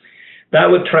system. That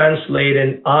would translate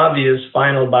in obvious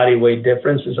final body weight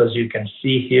differences, as you can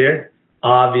see here.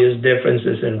 Obvious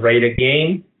differences in rate of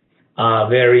gain,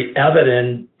 very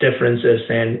evident differences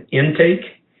in intake,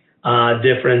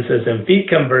 differences in feed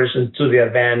conversion to the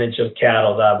advantage of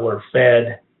cattle that were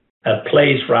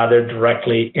placed rather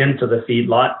directly into the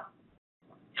feedlot.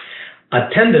 A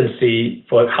tendency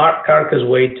for carcass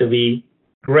weight to be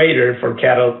greater for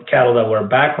cattle that were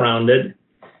backgrounded.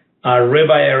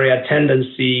 Ribeye area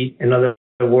tendency, in other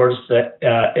words, the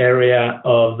area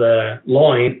of the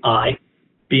loin eye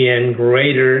being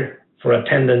greater for a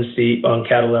tendency on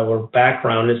cattle that were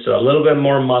backgrounded, so a little bit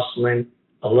more muscling,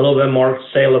 a little bit more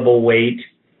saleable weight.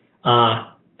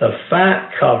 The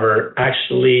fat cover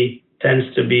actually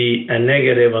tends to be a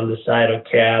negative on the side of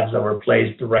calves that were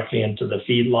placed directly into the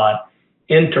feedlot.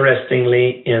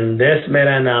 Interestingly, in this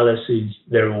meta-analysis,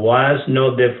 there was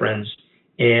no difference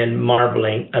in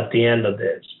marbling at the end of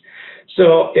this.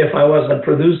 So if I was a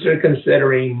producer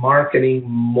considering marketing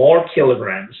more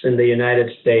kilograms in the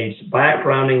United States,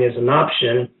 backgrounding is an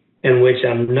option in which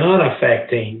I'm not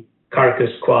affecting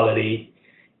carcass quality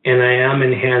and I am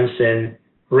enhancing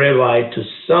ribeye to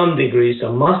some degree, so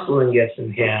muscling gets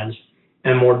enhanced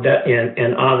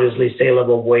and obviously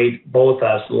saleable weight, both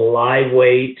as live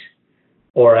weight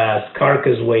or as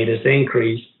carcass weight is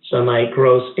increased, so my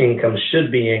gross income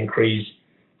should be increased.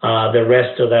 The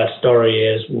rest of that story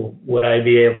is, would I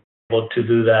be able to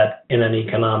do that in an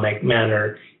economic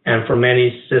manner? And for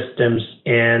many systems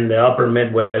in the upper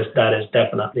Midwest, that is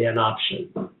definitely an option.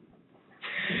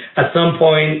 At some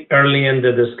point early in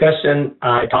the discussion,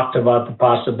 I talked about the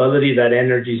possibility that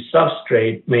energy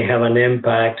substrate may have an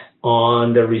impact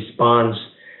on the response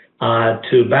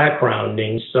to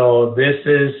backgrounding. So this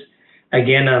is,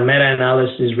 again, a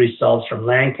meta-analysis results from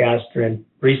Lancaster and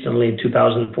recently in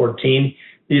 2014.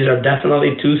 These are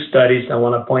definitely two studies. I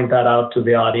want to point that out to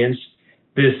the audience.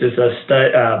 This is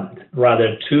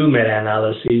two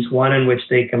meta-analyses, one in which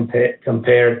they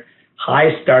compared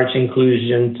high starch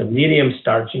inclusion to medium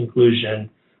starch inclusion,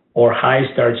 or high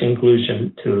starch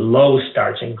inclusion to low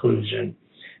starch inclusion.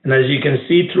 And as you can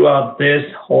see throughout this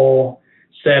whole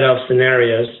set of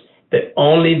scenarios, the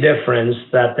only difference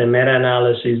that the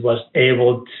meta-analysis was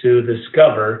able to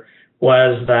discover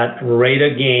was that rate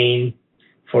of gain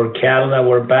for cattle that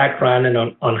were backgrounded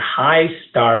on high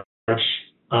starch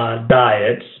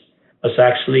diets was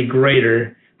actually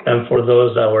greater than for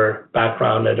those that were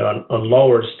backgrounded on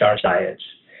lower starch diets.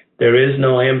 There is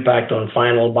no impact on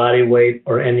final body weight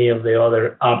or any of the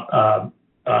other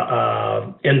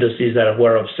indices that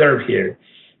were observed here.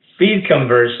 Feed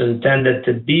conversion tended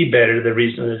to be better. The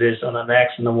reason it is on an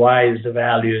X and a Y is the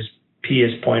values P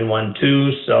is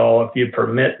 0.12. So if you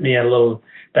permit me a little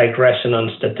digression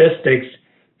on statistics,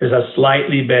 there's a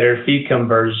slightly better feed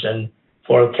conversion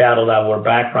for cattle that were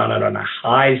backgrounded on a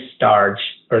high starch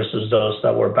versus those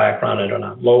that were backgrounded on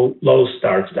a low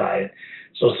starch diet.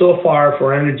 So far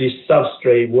for energy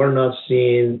substrate, we're not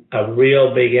seeing a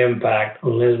real big impact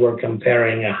unless we're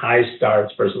comparing a high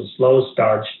starch versus low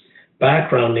starch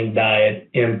backgrounding diet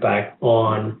impact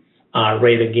on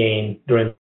rate of gain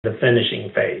during the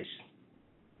finishing phase.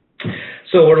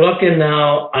 So we're looking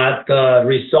now at the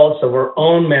results of our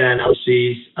own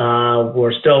meta-analyses.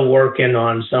 We're still working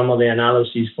on some of the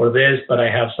analyses for this, but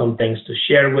I have some things to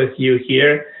share with you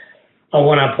here. I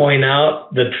want to point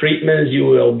out the treatments you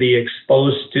will be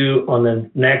exposed to on the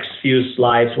next few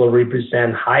slides will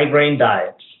represent high-grain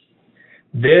diets.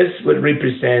 This would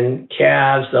represent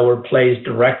calves that were placed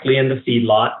directly in the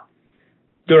feedlot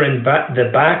during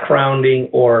the backgrounding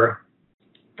or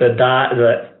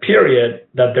the period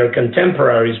that their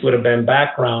contemporaries would have been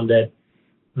backgrounded.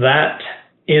 That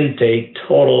intake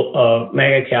total of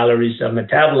megacalories of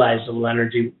metabolizable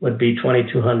energy would be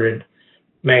 2,200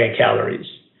 megacalories.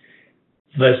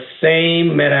 The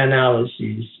same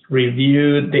meta-analyses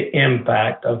reviewed the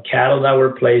impact of cattle that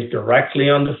were placed directly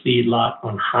on the feedlot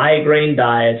on high-grain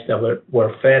diets that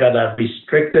were fed at a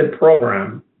restricted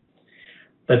program.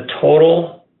 The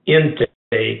total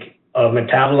intake of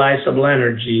metabolizable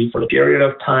energy for the period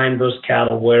of time those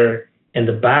cattle were in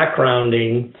the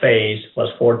backgrounding phase was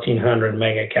 1,400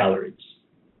 megacalories.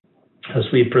 As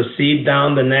we proceed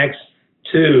down the next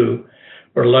two,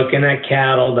 we're looking at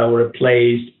cattle that were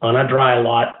placed on a dry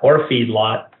lot or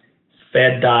feedlot,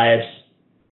 fed diets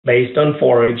based on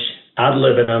forage ad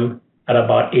libitum at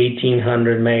about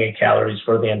 1,800 megacalories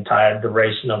for the entire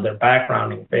duration of their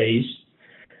backgrounding phase.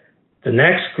 The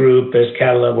next group is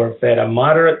cattle that were fed a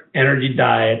moderate energy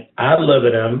diet ad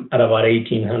libitum at about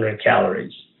 1,800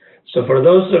 calories. So for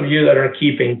those of you that are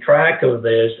keeping track of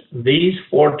this, these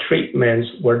four treatments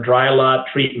were dry lot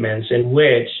treatments in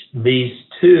which these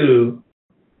two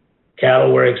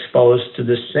cattle were exposed to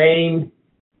the same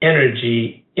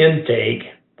energy intake,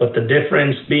 but the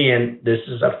difference being this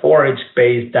is a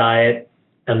forage-based diet,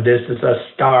 and this is a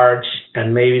starch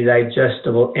and maybe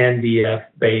digestible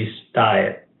NDF-based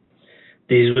diet.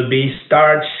 These would be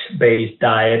starch-based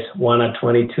diets, one at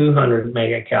 2,200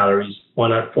 megacalories,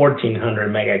 one at 1,400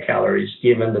 megacalories,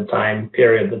 given the time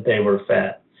period that they were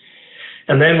fed.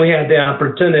 And then we had the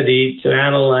opportunity to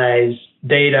analyze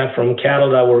data from cattle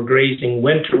that were grazing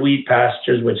winter wheat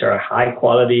pastures, which are high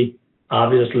quality,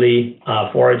 obviously,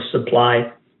 forage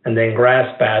supply, and then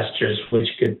grass pastures, which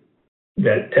could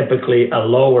typically a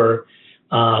lower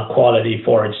quality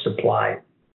forage supply.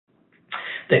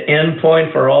 The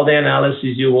endpoint for all the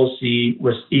analyses you will see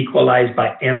was equalized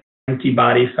by empty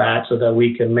body fat so that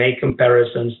we can make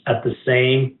comparisons at the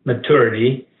same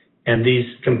maturity, and these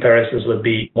comparisons would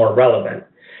be more relevant.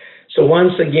 So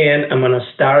once again, I'm going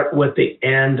to start with the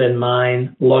end in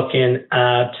mind, looking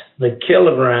at the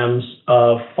kilograms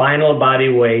of final body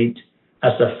weight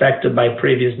as affected by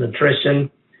previous nutrition.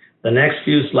 The next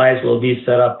few slides will be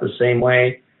set up the same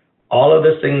way. All of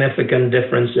the significant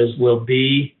differences will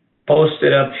be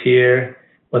posted up here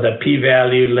with a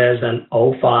p-value less than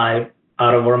 0.05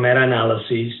 out of our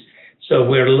meta-analyses. So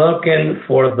we're looking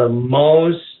for the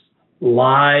most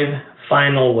live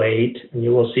final weight, and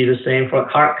you will see the same for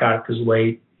hard carcass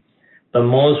weight. The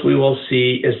most we will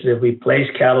see is if we place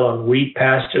cattle on wheat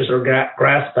pastures or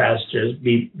grass pastures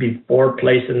before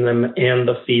placing them in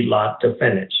the feedlot to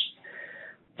finish.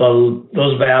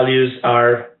 Those values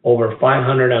are over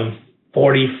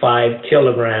 545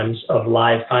 kilograms of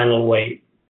live final weight.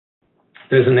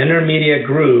 There's an intermediate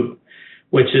group,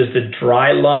 which is the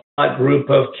dry lot group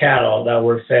of cattle that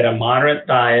were fed a moderate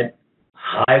diet,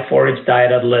 high forage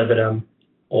diet ad libitum,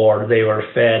 or they were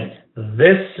fed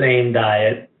this same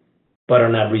diet, but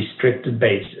on a restricted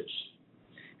basis.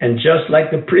 And just like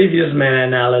the previous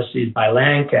meta-analyses by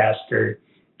Lancaster,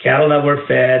 cattle that were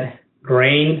fed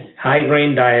high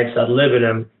grain diets ad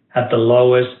libitum had the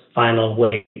lowest final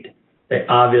weight. They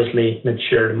obviously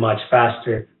matured much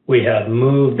faster. We have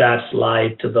moved that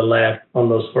slide to the left on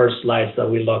those first slides that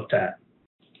we looked at.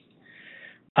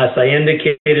 As I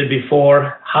indicated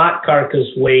before, hot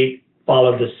carcass weight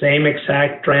followed the same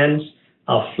exact trends.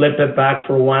 I'll flip it back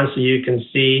for one so you can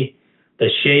see the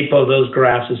shape of those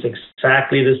graphs is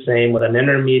exactly the same, with an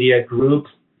intermediate group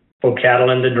for cattle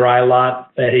in the dry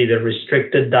lot fed either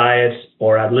restricted diets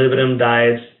or ad libitum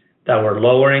diets that were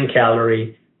lower in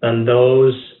calorie than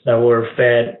those that were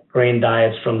fed grain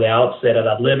diets from the outset at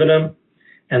ad libitum.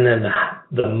 And then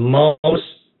the most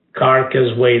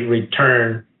carcass weight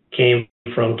return came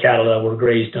from cattle that were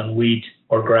grazed on wheat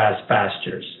or grass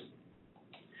pastures.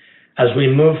 As we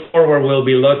move forward, we'll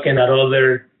be looking at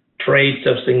other traits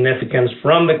of significance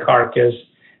from the carcass,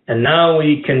 and now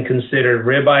we can consider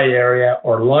ribeye area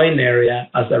or loin area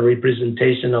as a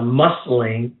representation of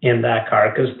muscling in that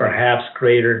carcass, perhaps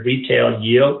greater retail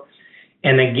yield.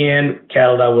 And again,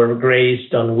 cattle that were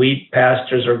grazed on wheat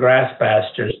pastures or grass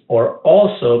pastures, or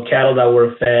also cattle that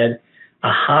were fed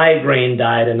a high grain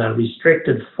diet in a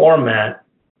restricted format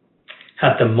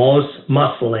had the most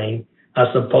muscling, as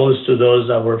opposed to those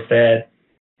that were fed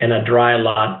in a dry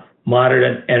lot,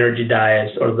 moderate energy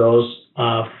diets, or those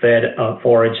fed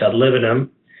forage ad libitum.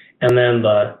 And then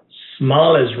the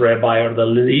smallest ribeye, or the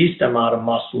least amount of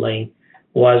muscling,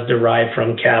 was derived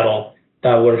from cattle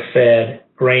that were fed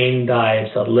grain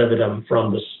diets ad libitum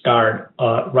from the start,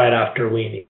 right after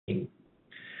weaning.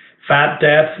 Fat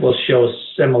depth will show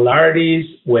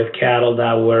similarities with cattle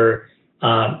that were,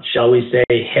 shall we say,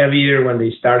 heavier when they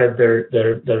started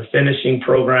their finishing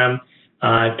program,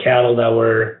 cattle that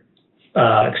were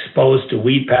exposed to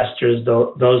wheat pastures,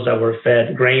 those that were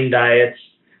fed grain diets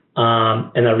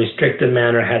in a restricted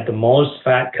manner had the most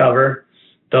fat cover.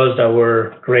 Those that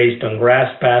were grazed on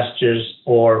grass pastures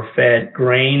or fed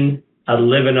grain ad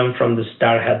libitum from the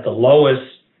start had the lowest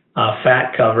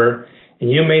fat cover.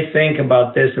 And you may think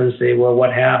about this and say, well,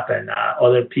 what happened?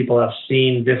 Other people have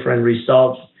seen different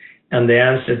results. And the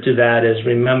answer to that is,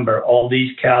 remember, all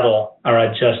these cattle are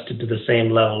adjusted to the same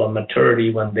level of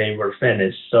maturity when they were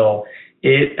finished. So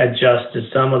it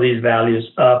adjusted some of these values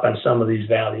up and some of these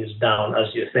values down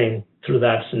as you think through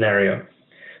that scenario.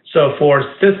 So for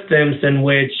systems in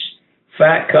which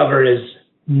fat cover is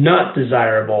not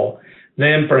desirable,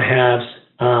 then perhaps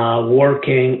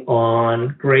working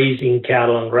on grazing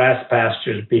cattle on grass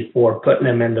pastures before putting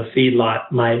them in the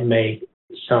feedlot might make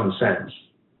some sense.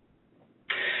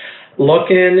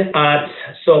 Looking at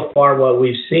so far what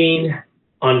we've seen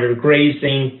under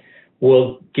grazing,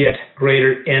 we'll get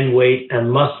greater end weight and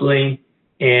muscling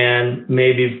and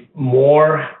maybe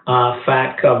more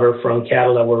fat cover from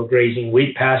cattle that were grazing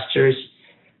wheat pastures.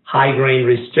 High grain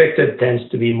restricted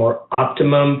tends to be more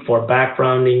optimum for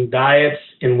backgrounding diets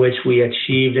in which we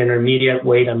achieved intermediate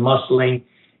weight and muscling,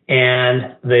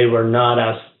 and they were not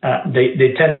as,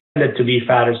 they tended to be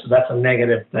fatter, so that's a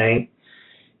negative thing.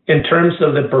 In terms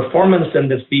of the performance in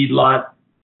the feedlot,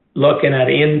 looking at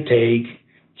intake,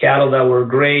 cattle that were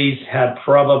grazed had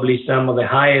probably some of the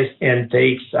highest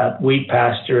intakes at wheat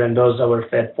pasture and those that were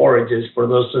fed forages. For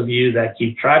those of you that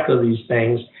keep track of these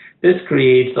things, this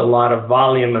creates a lot of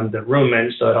volume in the rumen,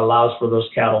 so it allows for those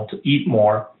cattle to eat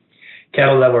more.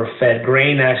 Cattle that were fed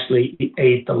grain actually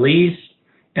ate the least,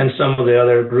 and some of the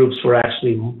other groups were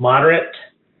actually moderate.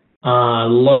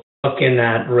 Looking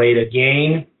at rate of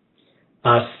gain,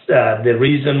 the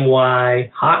reason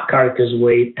why hot carcass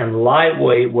weight and live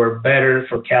weight were better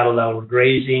for cattle that were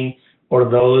grazing or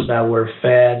those that were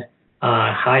fed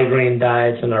high grain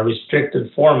diets in a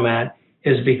restricted format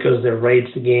is because the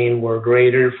rates of gain were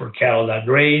greater for cattle that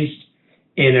grazed,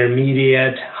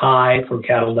 intermediate, high for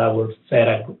cattle that were fed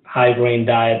a high grain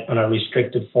diet on a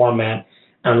restricted format,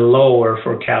 and lower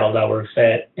for cattle that were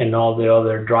fed in all the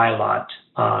other dry lot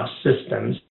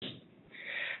systems.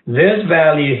 This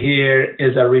value here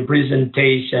is a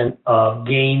representation of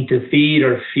gain to feed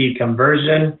or feed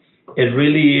conversion. It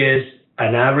really is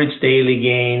an average daily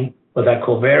gain with a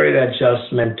covariate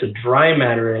adjustment to dry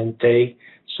matter intake.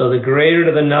 So the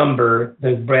greater the number,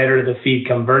 the better the feed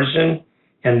conversion.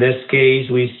 In this case,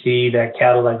 we see that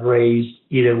cattle that grazed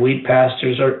either wheat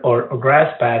pastures or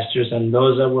grass pastures and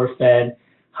those that were fed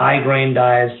high grain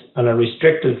diets on a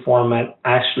restricted format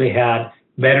actually had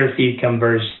better feed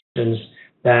conversions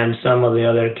than some of the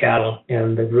other cattle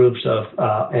in the groups of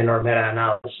in our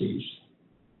meta-analyses.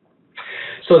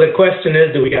 So the question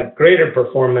is, do we get greater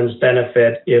performance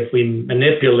benefit if we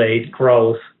manipulate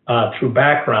growth through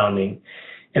backgrounding?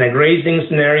 In a grazing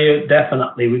scenario,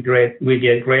 definitely we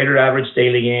get greater average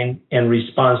daily gain in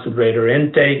response to greater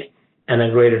intake and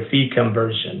a greater feed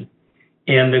conversion.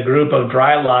 In the group of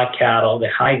dry lot cattle, the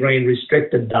high grain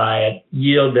restricted diet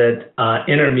yielded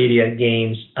intermediate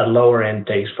gains at lower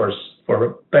intakes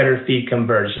for better feed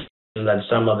conversion than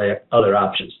some of the other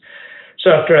options. So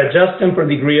after adjusting for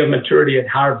degree of maturity at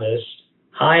harvest,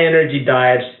 high energy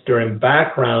diets during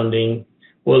backgrounding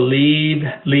will lead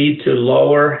to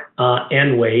lower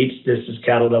end weights. This is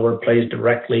cattle that were placed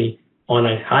directly on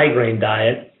a high grain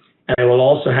diet, and they will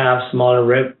also have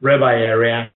smaller ribeye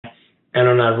area, and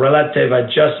on a relative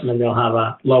adjustment, they'll have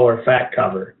a lower fat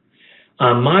cover.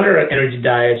 Moderate energy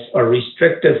diets or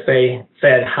restricted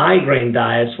fed high grain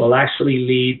diets will actually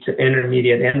lead to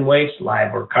intermediate end weights,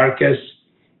 live or carcass,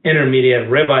 intermediate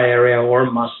ribeye area or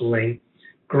muscling,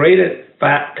 greater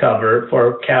fat cover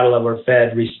for cattle that were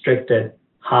fed restricted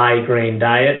high grain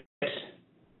diets.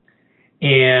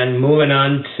 And moving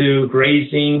on to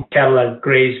grazing, cattle that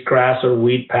grazed grass or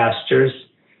wheat pastures,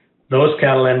 those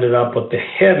cattle ended up with the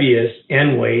heaviest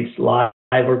end weights, live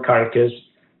or carcass,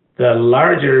 the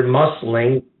larger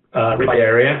muscling ribeye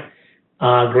area,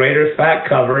 greater fat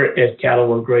cover if cattle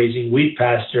were grazing wheat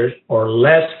pastures, or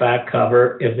less fat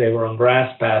cover if they were on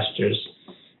grass pastures.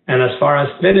 And as far as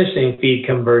finishing feed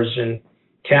conversion,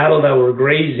 cattle that were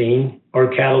grazing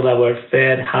or cattle that were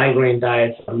fed high grain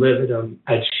diets on lividum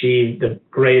achieved the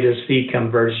greatest feed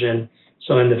conversion.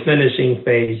 So in the finishing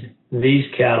phase, these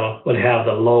cattle would have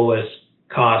the lowest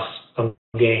cost of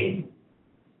gain.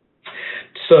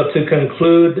 So to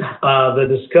conclude the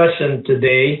discussion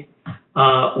today,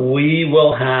 we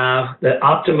will have the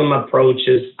optimum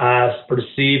approaches as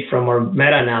perceived from our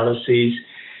meta-analyses.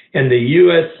 In the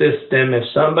U.S. system, if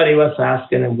somebody was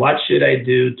asking, what should I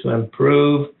do to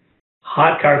improve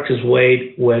hot carcass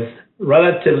weight with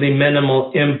relatively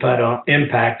minimal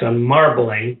impact on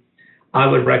marbling, I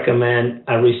would recommend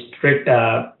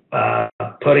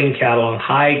putting cattle on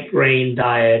high grain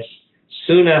diets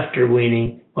soon after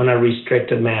weaning on a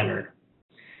restricted manner.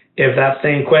 If that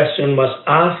same question was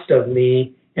asked of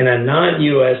me in a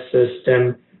non-U.S.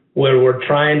 system where we're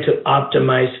trying to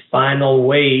optimize final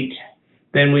weight,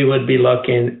 then we would be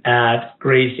looking at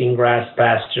grazing grass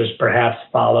pastures, perhaps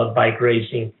followed by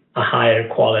grazing a higher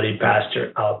quality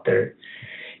pasture out there.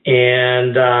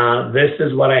 And this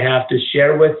is what I have to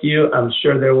share with you. I'm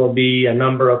sure there will be a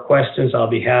number of questions. I'll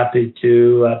be happy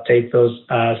to take those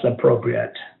as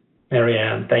appropriate.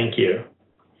 Marianne, thank you.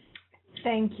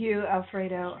 Thank you,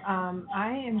 Alfredo.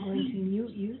 I am going to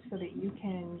mute you so that you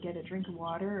can get a drink of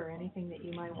water or anything that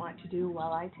you might want to do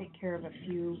while I take care of a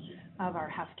few of our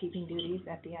housekeeping duties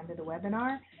at the end of the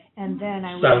webinar. And then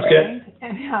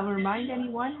I'll remind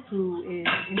anyone who is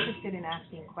interested in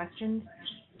asking questions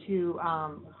to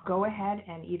go ahead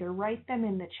and either write them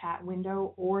in the chat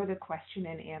window or the question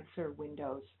and answer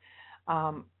windows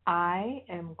I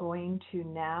am going to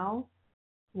now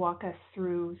walk us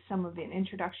through some of the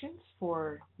introductions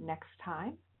for next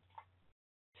time.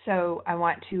 So I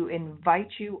want to invite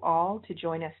you all to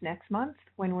join us next month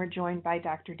when we're joined by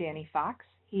Dr. Danny Fox.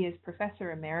 He is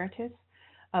Professor Emeritus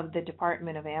of the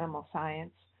Department of Animal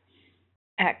Science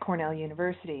at Cornell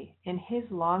University. In his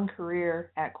long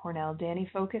career at Cornell, Danny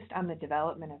focused on the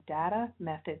development of data,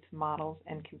 methods, models,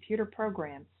 and computer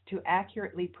programs to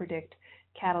accurately predict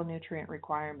cattle nutrient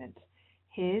requirements.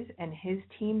 His and his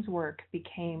team's work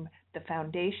became the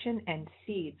foundation and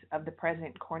seeds of the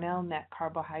present Cornell Net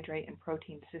Carbohydrate and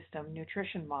Protein System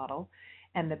nutrition model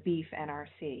and the Beef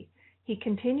NRC. He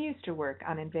continues to work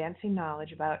on advancing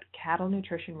knowledge about cattle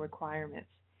nutrition requirements.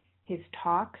 His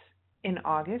talks in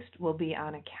August will be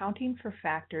on accounting for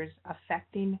factors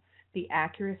affecting the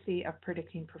accuracy of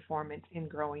predicting performance in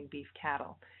growing beef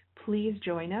cattle. Please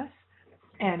join us,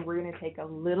 and we're going to take a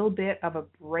little bit of a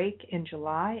break in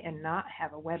July and not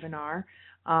have a webinar,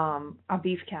 a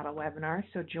beef cattle webinar.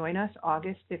 So join us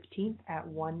August 15th at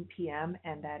 1 p.m.,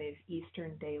 and that is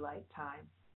Eastern Daylight Time.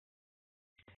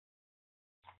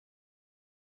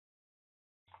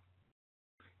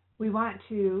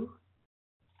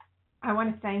 I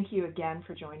want to thank you again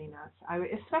for joining us. I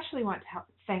especially want to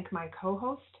thank my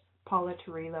co-host, Paula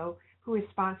Turillo, who is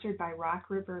sponsored by Rock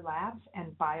River Labs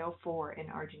and Bio4 in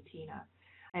Argentina.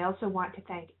 I also want to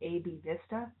thank AB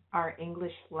Vista, our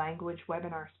English language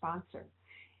webinar sponsor.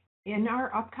 In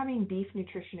our upcoming Beef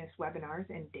Nutritionist webinars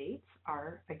and dates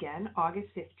are, again, August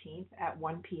 15th at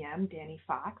 1 p.m., Danny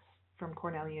Fox from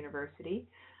Cornell University.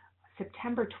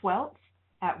 September 12th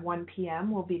at 1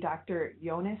 p.m. will be Dr.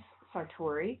 Jonas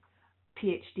Sartori,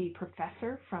 PhD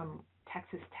professor from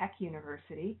Texas Tech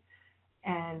University,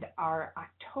 and our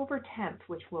October 10th,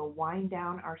 which will wind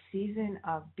down our season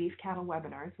of beef cattle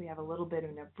webinars. We have a little bit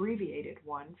of an abbreviated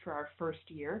one for our first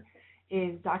year,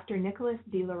 is Dr. Nicholas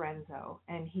DiLorenzo,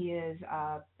 and he is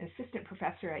assistant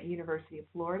professor at University of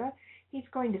Florida. He's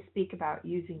going to speak about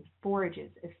using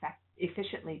forages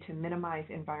efficiently to minimize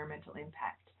environmental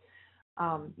impact.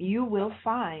 You will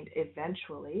find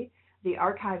eventually the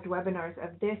archived webinars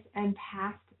of this and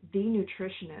past The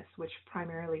Nutritionist, which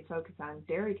primarily focus on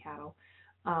dairy cattle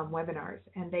webinars,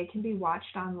 and they can be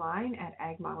watched online at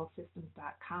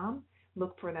agmodelsystems.com.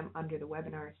 Look for them under the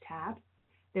webinars tab.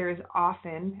 There is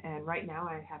often, and right now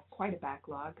I have quite a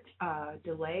backlog,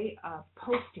 delay of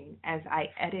posting as I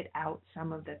edit out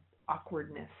some of the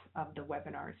awkwardness of the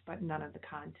webinars, but none of the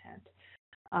content.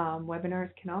 Webinars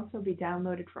can also be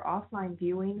downloaded for offline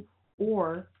viewing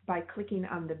or by clicking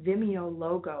on the Vimeo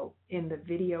logo in the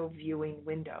video viewing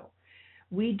window.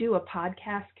 We do a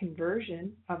podcast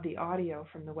conversion of the audio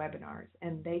from the webinars,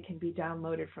 and they can be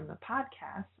downloaded from the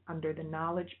podcast under the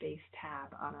Knowledge Base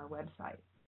tab on our website.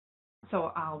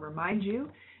 So I'll remind you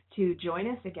to join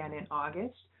us again in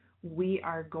August. We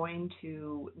are going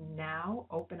to now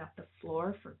open up the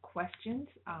floor for questions.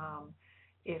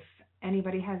 If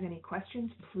anybody has any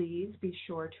questions, please be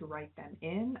sure to write them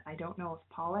in. I don't know if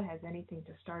Paula has anything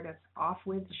to start us off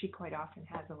with. She quite often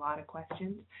has a lot of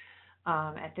questions.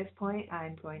 At this point,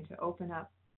 I'm going to open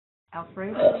up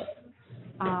Alfredo,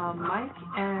 Mike,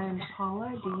 and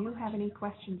Paula. Do you have any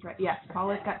questions ready? Yes,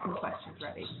 Paula's got some questions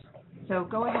ready. So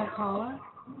go ahead, Paula.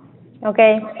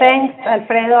 Okay, thanks,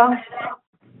 Alfredo.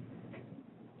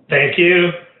 Thank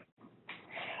you.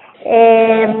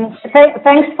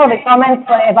 Thanks for the comments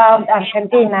about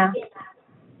Argentina.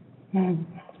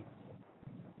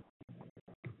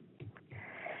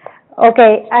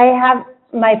 Okay,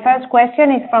 my first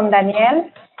question is from Danielle.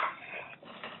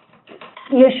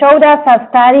 You showed us a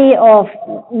study of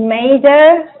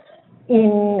Mader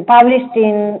published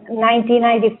in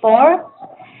 1994,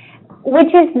 which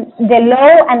is the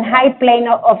low and high plane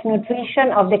of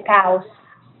nutrition of the cows.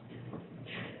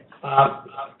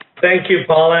 Thank you,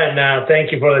 Paula, and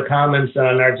thank you for the comments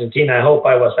on Argentina. I hope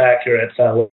I was accurate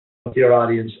with your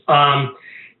audience.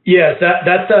 Yes,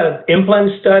 that's an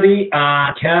implant study.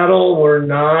 Cattle were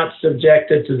not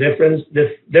subjected to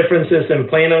differences in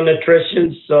plano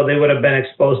nutrition, so they would have been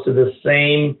exposed to the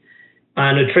same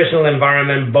nutritional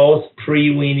environment, both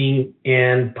pre-weaning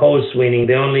and post-weaning.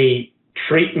 The only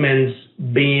treatments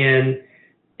being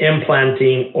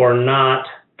implanting or not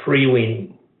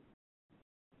pre-weaning.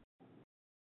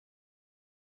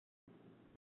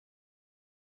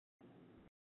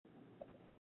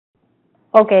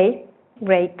 Okay,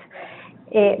 great.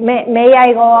 May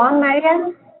I go on,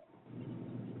 Marian?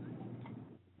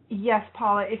 Yes,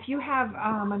 Paula. If you have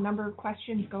a number of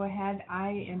questions, go ahead.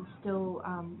 I am still,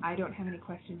 I don't have any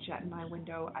questions yet in my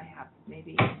window. I have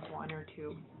maybe one or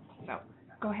two. So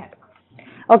go ahead.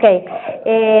 Okay.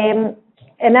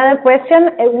 Another question,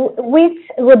 which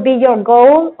would be your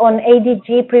goal on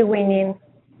ADG pre-weaning?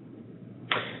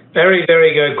 Very,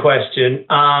 very good question.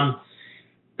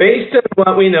 Based on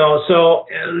what we know, so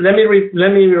let me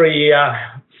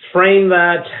frame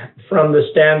that from the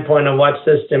standpoint of what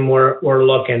system we're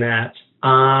looking at.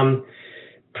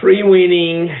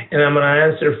 Pre-weaning, and I'm going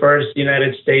to answer first, the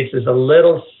United States is a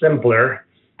little simpler.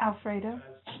 Alfredo,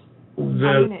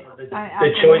 The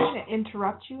I'm choice. going to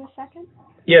interrupt you a second.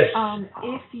 Yes.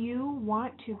 If you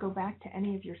want to go back to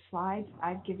any of your slides,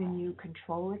 I've given you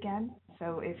control again.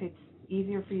 So if it's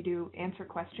easier for you to answer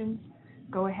questions,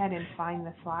 go ahead and find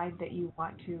the slide that you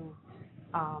want to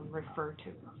refer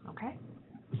to. Okay?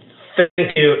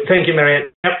 Thank you,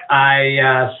 Marianne. Yep,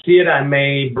 I see it. I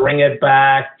may bring it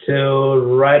back to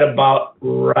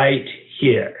right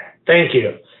here. Thank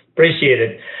you. Appreciate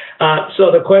it.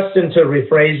 So the question, to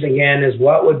rephrase again, is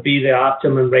what would be the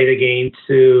optimum rate of gain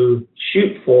to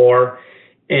shoot for,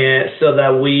 so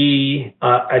that we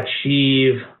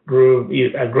achieve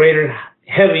a greater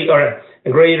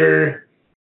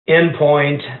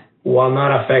endpoint while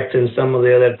not affecting some of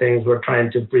the other things we're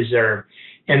trying to preserve.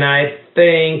 And I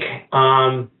think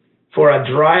for a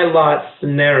dry lot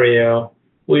scenario,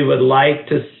 we would like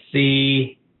to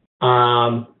see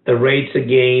the rates of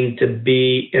gain to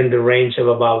be in the range of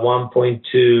about 1.2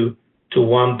 to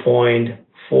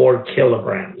 1.4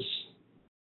 kilograms.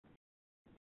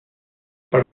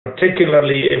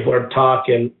 Particularly if we're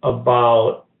talking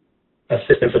about a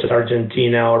system such as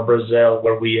Argentina or Brazil,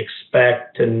 where we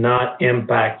expect to not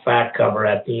impact fat cover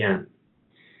at the end.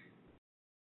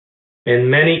 In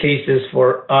many cases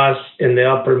for us in the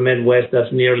upper Midwest,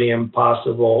 that's nearly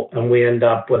impossible, and we end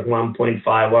up with 1.5,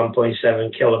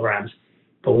 1.7 kilograms.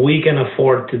 But we can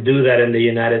afford to do that in the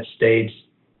United States.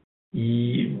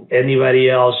 Anybody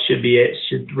else should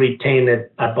retain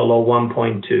it at below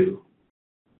 1.2.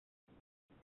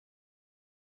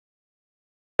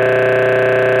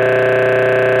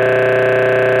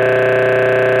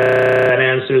 That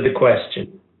answers the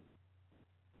question.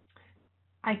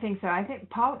 I think so. I think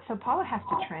Paula has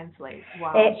to translate.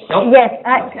 Wow. Yes.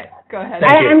 Okay, go ahead.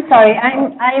 I'm sorry.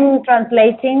 I'm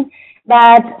translating,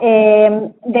 but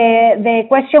the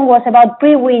question was about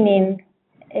pre-weaning.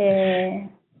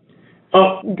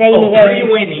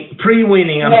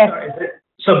 Pre-weaning. I'm yes. sorry.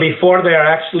 So before they're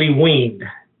actually weaned.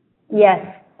 Yes.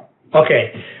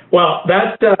 Okay. Well,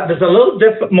 that's a little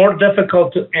more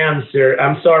difficult to answer.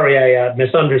 I'm sorry, I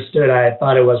misunderstood. I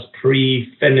thought it was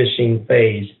pre-finishing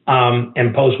phase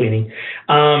and post-weaning.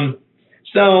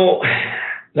 So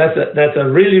that's a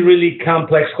really, really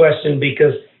complex question,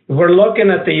 because we're looking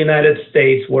at the United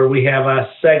States, where we have a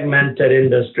segmented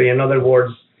industry. In other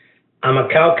words, I'm a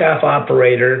cow-calf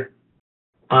operator.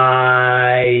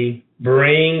 I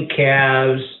bring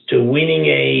calves to weaning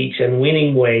age and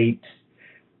weaning weight.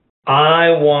 I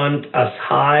want as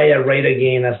high a rate of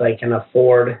gain as I can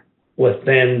afford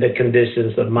within the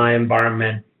conditions of my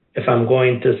environment if I'm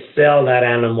going to sell that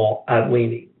animal at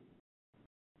weaning.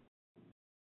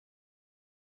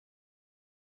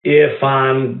 If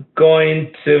I'm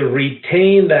going to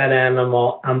retain that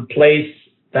animal and place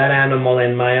that animal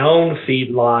in my own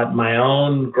feedlot, my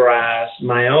own grass,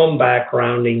 my own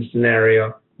backgrounding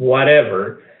scenario,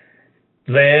 whatever,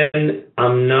 then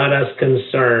I'm not as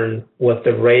concerned with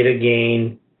the rate of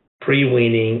gain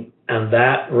pre-weaning, and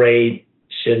that rate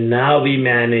should now be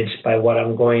managed by what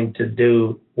I'm going to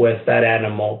do with that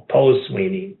animal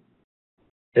post-weaning.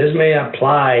 This may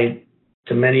apply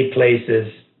to many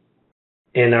places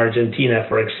in Argentina,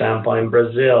 for example, in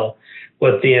Brazil,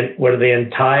 where the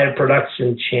entire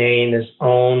production chain is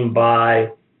owned by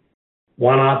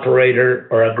one operator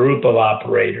or a group of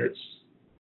operators.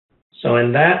 So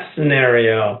in that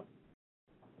scenario,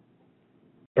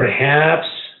 perhaps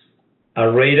a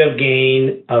rate of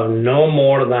gain of no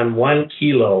more than 1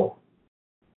 kilo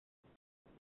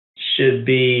should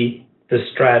be the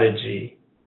strategy,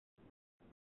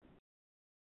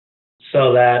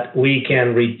 so that we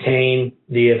can retain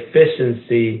the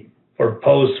efficiency for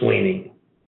post-weaning.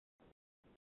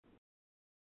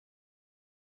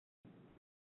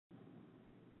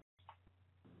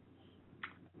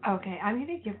 Okay, I'm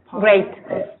going to give Paula. Great.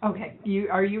 Okay,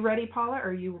 are you ready, Paula,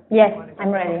 or you? Yes,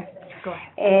 I'm ready. Go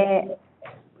ahead.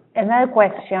 Another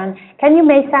question. Can you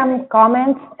make some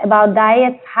comments about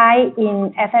diets high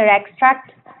in ether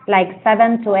extract, like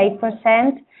 7 to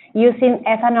 8%, using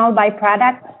ethanol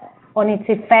byproducts, on its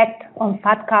effect on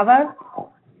fat cover?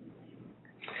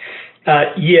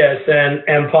 Yes,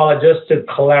 and Paula, just to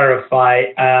clarify,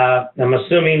 I'm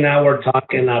assuming now we're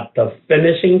talking at the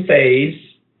finishing phase,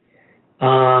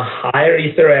 higher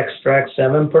ether extract,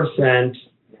 7%.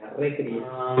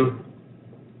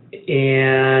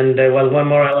 And there was one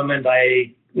more element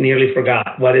I nearly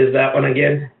forgot. What is that one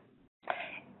again?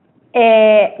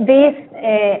 This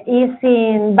is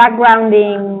in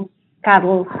backgrounding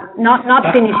cattle,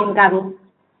 not finishing cattle.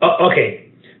 Oh,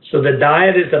 okay. So the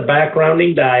diet is a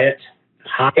backgrounding diet,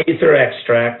 high ether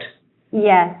extract.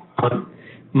 Yes.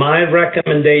 My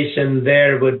recommendation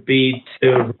there would be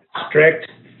to restrict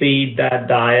feed that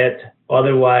diet.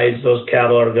 Otherwise, those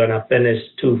cattle are going to finish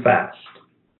too fast.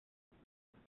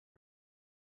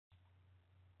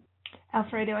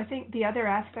 Alfredo, I think the other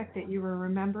aspect that you were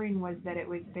remembering was that it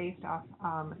was based off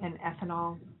an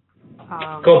ethanol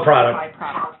co-product.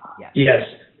 byproduct. Yes. Yes.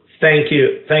 Thank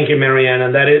you,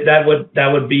 Mariana.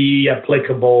 That would be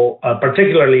applicable,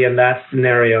 particularly in that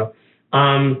scenario.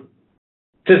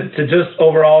 To just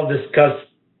overall discuss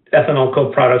ethanol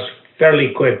co-products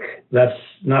fairly quick. That's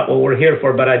not what we're here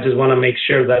for, but I just want to make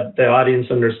sure that the audience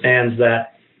understands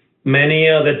that many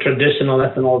of the traditional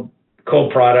ethanol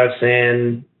co-products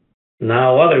in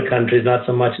now other countries, not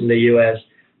so much in the U.S.,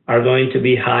 are going to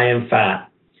be high in fat.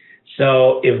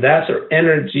 So if that's our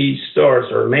energy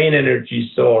source or main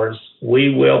energy source,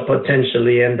 we will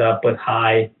potentially end up with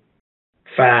high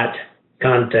fat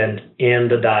content in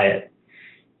the diet.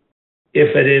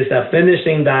 If it is a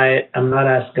finishing diet, I'm not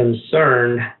as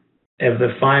concerned. If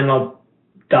the final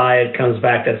diet comes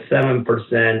back at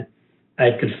 7%,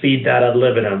 I could feed that ad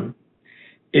libitum.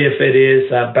 If it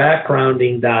is a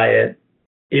backgrounding diet,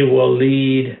 it will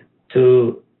lead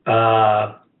to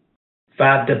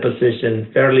fat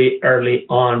deposition fairly early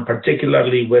on,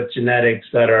 particularly with genetics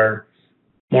that are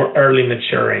more early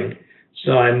maturing.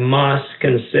 So I must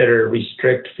consider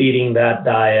restrict feeding that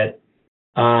diet.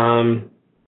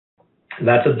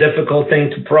 That's a difficult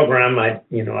thing to program. A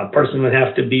person would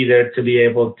have to be there to be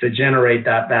able to generate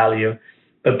that value.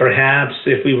 But perhaps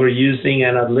if we were using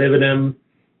an ad libitum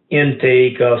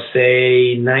intake of,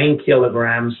 say, 9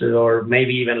 kilograms or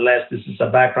maybe even less, this is a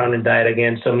backgrounding diet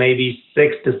again, so maybe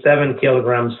 6 to 7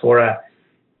 kilograms for a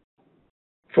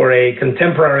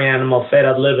contemporary animal fed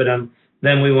ad libitum,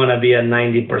 then we want to be at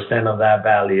 90% of that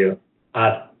value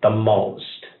at the most.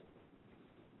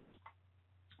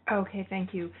 Okay,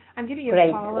 thank you. I'm going to give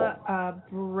Paula a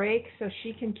break so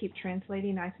she can keep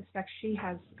translating. I suspect she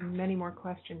has many more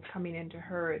questions coming into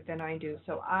her than I do.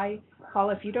 So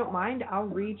Paula, if you don't mind, I'll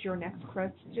read your next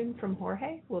question from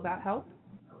Jorge. Will that help?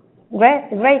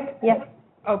 Great, yes.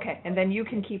 Okay, and then you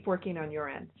can keep working on your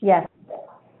end. Yes.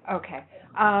 Okay.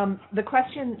 The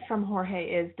question from Jorge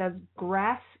is, does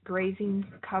grass grazing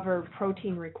cover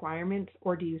protein requirements,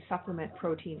 or do you supplement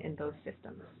protein in those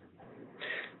systems?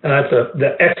 That's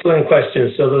the excellent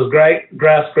question. So those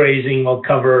grass grazing will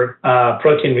cover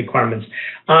protein requirements.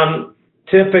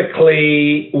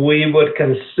 Typically, we would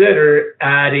consider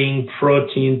adding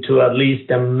protein to at least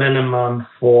a minimum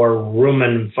for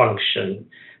rumen function.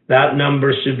 That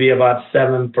number should be about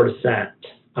 7%.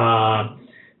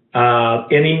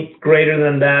 Any greater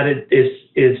than that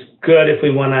is good if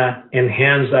we want to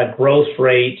enhance that growth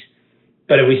rate.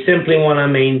 But if we simply want to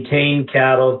maintain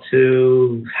cattle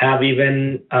to have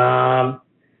even a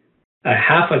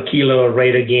half a kilo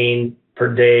rate of gain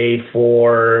per day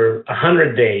for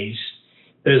 100 days,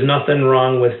 there's nothing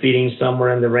wrong with feeding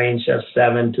somewhere in the range of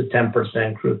 7 to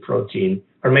 10% crude protein,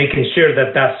 or making sure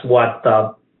that that's what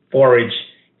the forage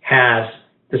has,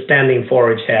 the standing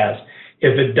forage has.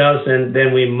 If it doesn't,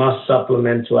 then we must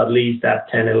supplement to at least that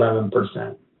 10,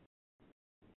 11%.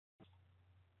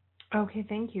 Okay,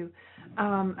 thank you.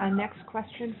 A next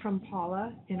question from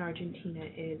Paula in Argentina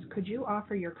is, could you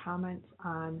offer your comments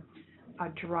on a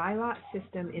dry lot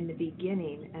system in the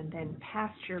beginning and then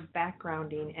pasture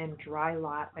backgrounding and dry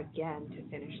lot again to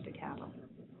finish the cattle?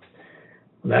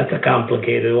 That's a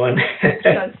complicated one. It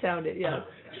does sound it, yeah.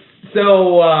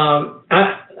 So,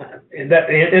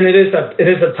 it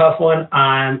is a tough one.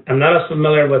 I'm not as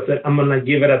familiar with it. I'm going to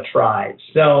give it a try.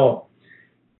 So,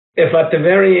 if at the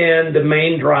very end the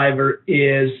main driver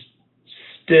is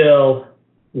still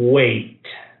weight,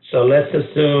 so let's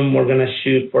assume we're going to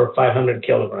shoot for 500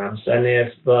 kilograms, and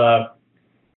if the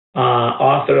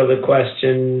author of the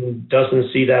question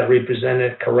doesn't see that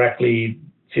represented correctly,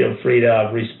 feel free to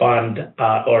respond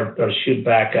or shoot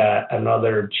back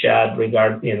another chat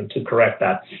to correct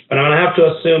that. But I'm going to have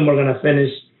to assume we're going to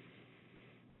finish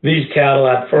these cattle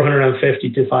at 450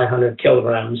 to 500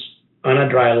 kilograms on a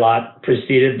dry lot,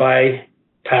 preceded by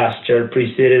pasture,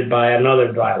 preceded by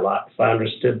another dry lot, if I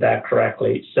understood that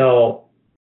correctly. So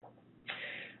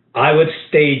I would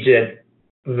stage it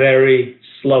very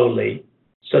slowly.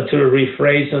 So to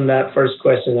rephrase on that first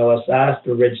question that was asked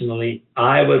originally,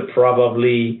 I would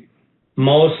probably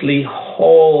mostly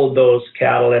hold those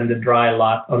cattle in the dry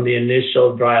lot on the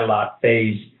initial dry lot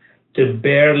phase to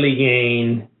barely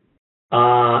gain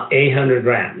 800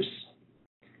 grams.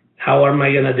 How am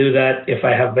I going to do that? If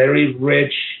I have very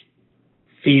rich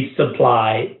feed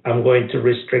supply, I'm going to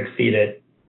restrict feed it.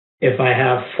 If I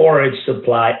have forage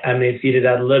supply, I may feed it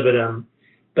ad libitum,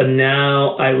 but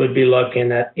now I would be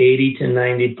looking at 80 to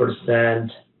 90%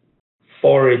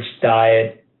 forage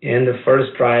diet in the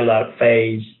first dry lot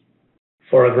phase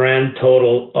for a grand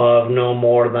total of no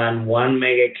more than 1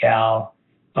 megacal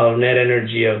of net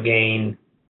energy of gain,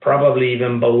 probably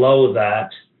even below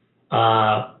that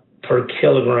per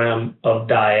kilogram of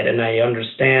diet. And I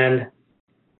understand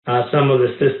some of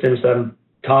the systems I'm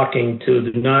talking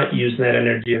to do not use net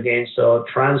energy of gain. So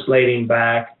translating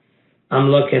back, I'm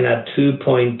looking at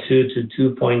 2.2 to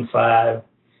 2.5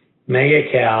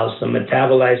 megacals of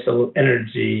metabolized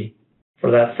energy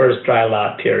for that first dry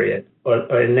lot period,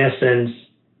 or in essence,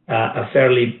 a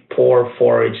fairly poor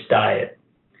forage diet.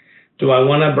 Do I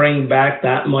want to bring back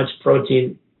that much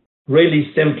protein?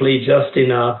 Really simply just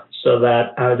enough so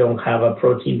that I don't have a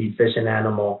protein deficient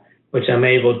animal, which I'm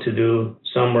able to do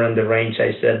somewhere in the range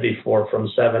I said before, from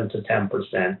 7 to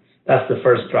 10%. That's the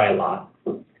first dry lot.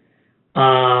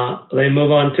 They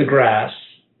move on to grass.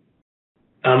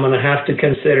 I'm going to have to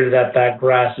consider that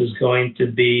grass is going to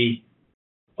be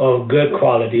of good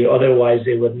quality, otherwise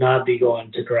they would not be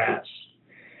going to grass.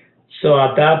 So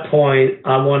at that point,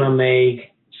 I want to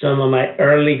make some of my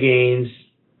early gains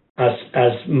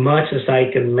as much as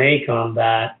I can make on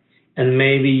that, and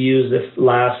maybe use the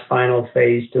last final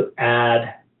phase to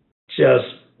add just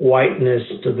whiteness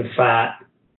to the fat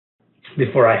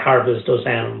before I harvest those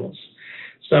animals.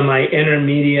 So my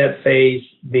intermediate phase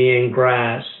being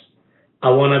grass, I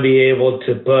want to be able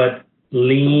to put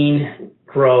lean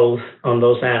growth on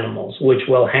those animals, which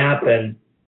will happen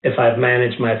if I've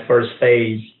managed my first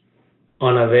phase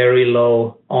on a very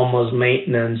low, almost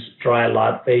maintenance dry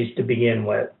lot phase to begin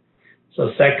with.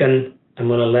 So second, I'm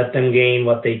going to let them gain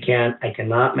what they can. I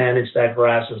cannot manage that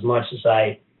grass as much as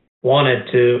I wanted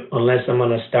to unless I'm going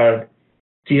to start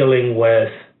dealing with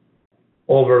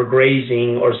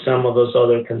overgrazing or some of those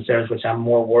other concerns, which I'm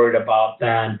more worried about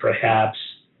than perhaps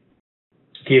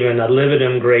giving ad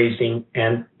libitum grazing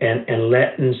and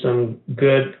letting some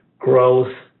good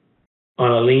growth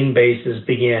on a lean basis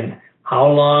begin. How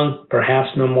long? Perhaps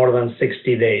no more than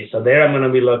 60 days. So there I'm going to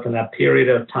be looking at period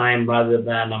of time rather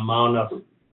than amount of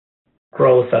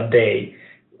growth a day.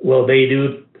 Will they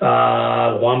do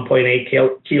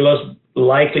 1.8 kilos?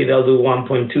 Likely they'll do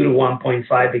 1.2 to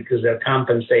 1.5 because they're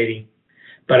compensating,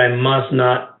 but I must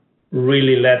not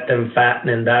really let them fatten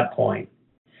in that point.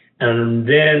 And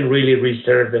then really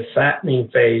reserve the fattening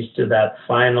phase to that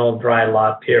final dry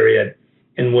lot period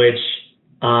in which,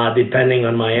 depending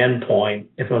on my endpoint,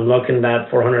 if I'm looking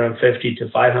at 450 to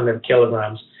 500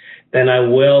 kilograms, then I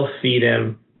will feed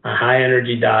him a high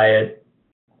energy diet,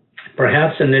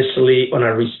 perhaps initially on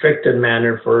a restricted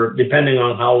manner for depending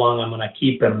on how long I'm going to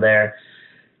keep him there.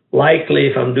 Likely,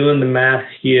 if I'm doing the math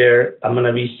here, I'm going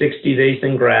to be 60 days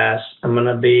in grass. I'm going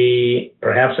to be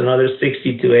perhaps another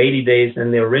 60 to 80 days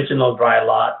in the original dry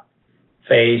lot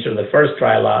phase or the first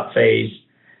dry lot phase.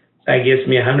 That gives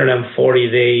me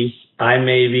 140 days. I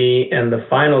may be in the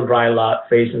final dry lot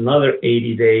phase another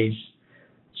 80 days.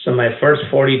 So my first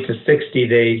 40 to 60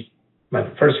 days, my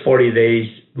first 40 days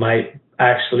might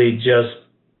actually just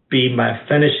be my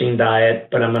finishing diet,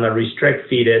 but I'm going to restrict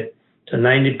feed it to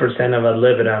 90% of ad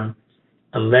libitum,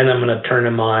 and then I'm going to turn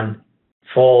them on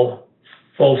full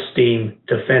steam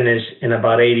to finish in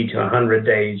about 80 to 100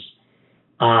 days.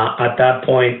 At that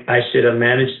point, I should have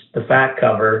managed the fat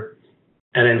cover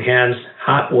and enhanced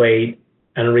hot weight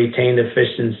and retained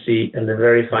efficiency in the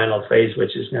very final phase,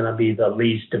 which is going to be the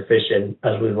least efficient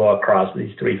as we go across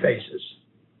these three phases.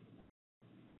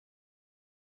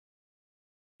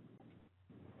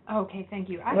 Okay, thank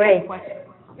you. I Great. have a question.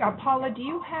 Paula, do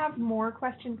you have more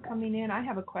questions coming in? I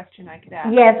have a question I could ask.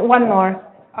 Yes, one more.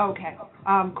 Okay.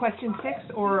 Question 6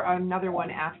 or another one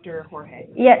after Jorge?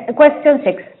 Yeah, question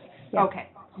 6. Yeah. Okay.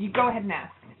 You go ahead and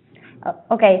ask.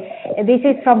 Okay, this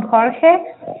is from Jorge.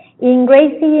 In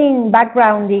grazing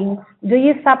backgrounding, do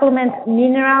you supplement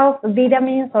minerals,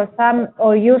 vitamins,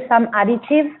 or use some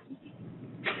additives?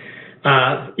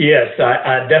 Yes,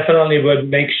 I definitely would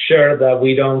make sure that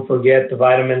we don't forget the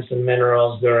vitamins and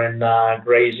minerals during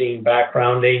grazing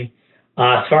backgrounding.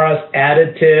 As far as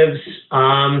additives,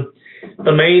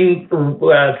 the main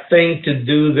thing to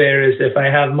do there is if I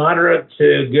have moderate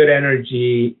to good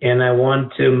energy and I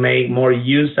want to make more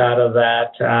use out of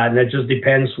that, and it just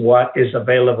depends what is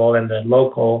available in the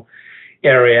local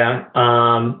area.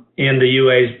 In the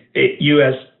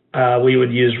US we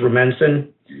would use Rumensin,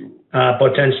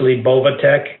 potentially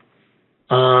Bovatec.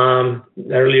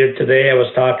 Earlier today, I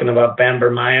was talking about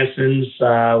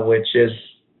bambermycins, which is,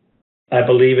 I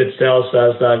believe it sells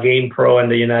as Game Pro in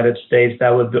the United States.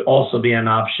 That would also be an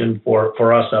option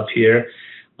for us up here.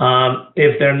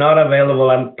 If they're not available,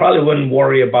 I probably wouldn't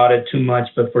worry about it too much,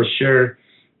 but for sure,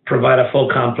 provide a full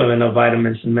complement of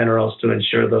vitamins and minerals to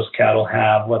ensure those cattle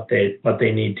have what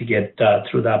they need to get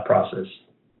through that process.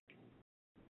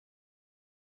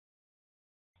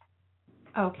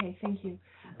 Okay, thank you.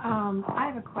 I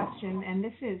have a question, and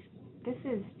this is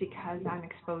because I'm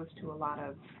exposed to a lot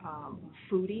of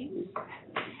foodies,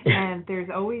 and there's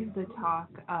always the talk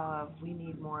of we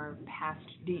need more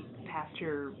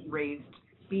pasture-raised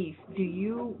beef.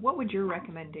 What would your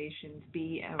recommendations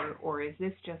be, or is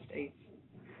this just a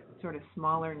sort of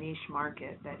smaller niche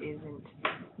market that isn't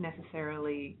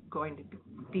necessarily going to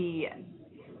be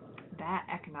that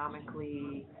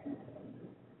economically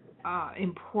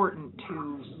important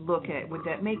to look at? Would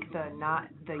that make the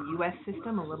U.S.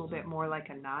 system a little bit more like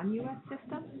a non-U.S.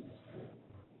 system?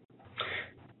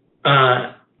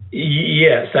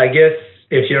 Yes, I guess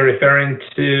if you're referring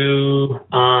to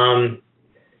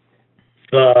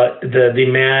the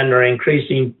demand or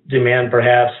increasing demand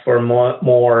perhaps for more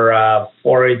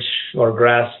forage or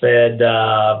grass-fed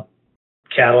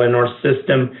cattle in our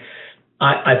system,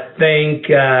 I think,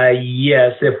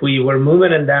 yes, if we were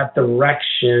moving in that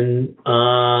direction,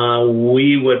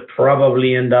 we would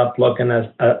probably end up looking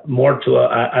at more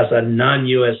as a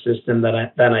non-U.S. system than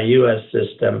a U.S.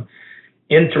 system.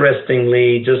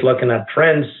 Interestingly, just looking at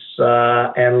trends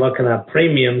and looking at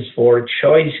premiums for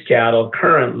choice cattle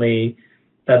currently,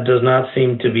 that does not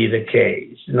seem to be the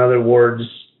case. In other words,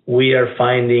 we are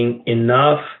finding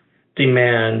enough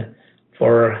demand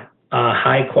for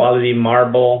high-quality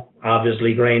marble,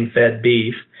 obviously grain-fed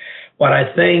beef. What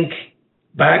I think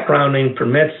backgrounding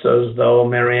permits us, though,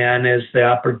 Marianne, is the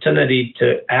opportunity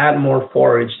to add more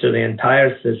forage to the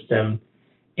entire system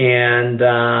and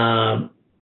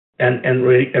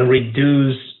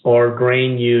reduce our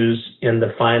grain use in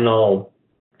the final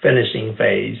finishing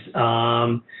phase.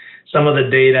 Some of the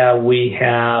data we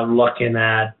have looking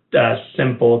at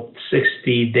simple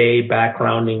 60-day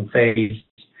backgrounding phase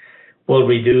will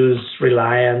reduce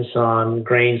reliance on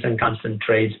grains and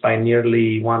concentrates by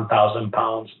nearly 1,000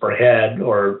 pounds per head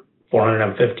or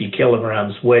 450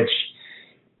 kilograms, which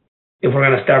if we're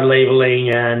going to start labeling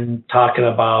and talking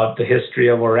about the history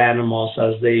of our animals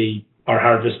as they are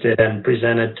harvested and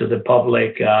presented to the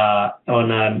public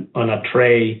on a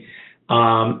tray,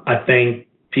 I think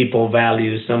people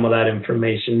value some of that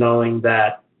information, knowing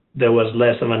that there was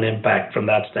less of an impact from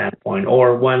that standpoint.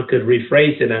 Or one could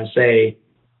rephrase it and say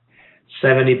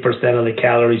 70% of the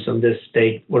calories on this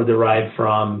steak were derived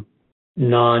from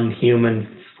non-human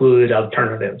food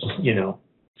alternatives,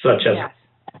 such as... Yes.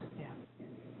 Yeah.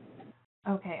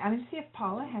 Okay, I'm going to see if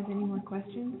Paula has any more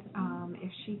questions.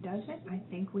 If she doesn't, I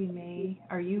think we may...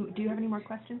 Do you have any more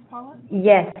questions, Paula?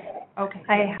 Yes. Okay.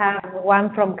 I have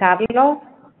one from Carlos.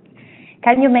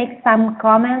 Can you make some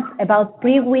comments about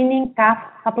pre-weaning calf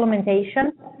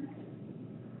supplementation?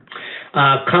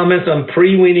 Comments on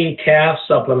pre-weaning calf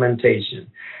supplementation.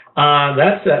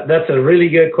 That's a really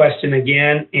good question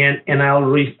again, and I'll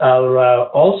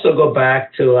also go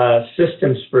back to a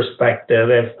systems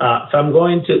perspective. If I'm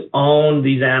going to own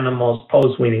these animals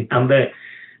post-weaning, I'm the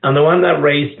one that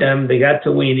raised them. They got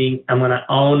to weaning. I'm going to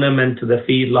own them into the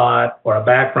feedlot or a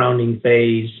backgrounding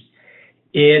phase.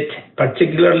 It,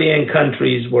 particularly in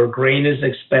countries where grain is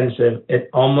expensive, it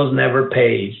almost never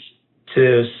pays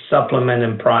to supplement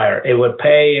in prior. It would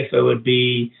pay if it would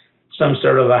be some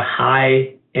sort of a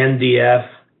high NDF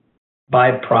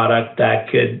byproduct that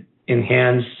could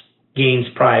enhance gains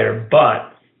prior.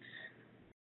 But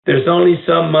there's only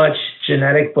so much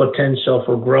genetic potential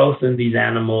for growth in these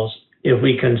animals. If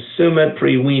we consume it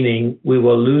pre-weaning, we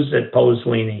will lose it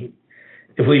post-weaning.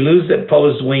 If we lose it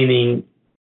post-weaning,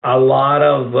 a lot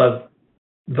of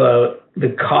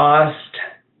the cost,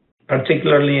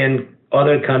 particularly in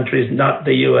other countries, not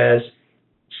the U.S.,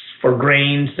 for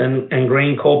grains and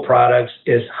grain co-products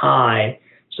is high.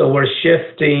 So we're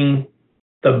shifting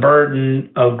the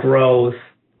burden of growth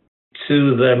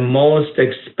to the most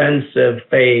expensive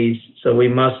phase. So we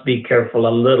must be careful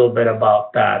a little bit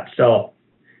about that. So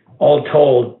all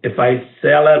told, if I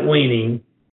sell at weaning,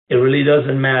 it really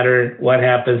doesn't matter what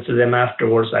happens to them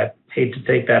afterwards. I hate to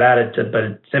take that attitude,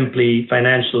 but simply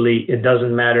financially, it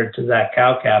doesn't matter to that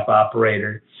cow-calf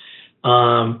operator.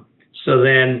 So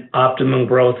then optimum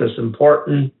growth is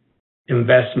important.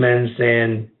 Investments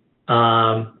in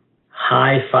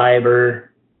high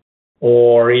fiber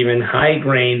or even high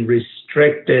grain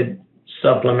restricted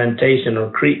supplementation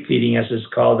or creep feeding, as it's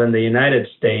called in the United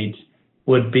States,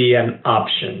 would be an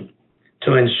option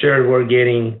to ensure we're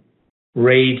getting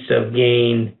rates of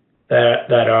gain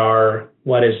that are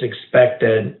what is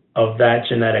expected of that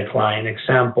genetic line.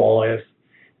 Example, if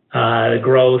the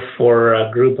growth for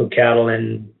a group of cattle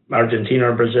in Argentina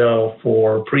or Brazil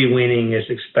for pre-weaning is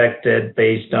expected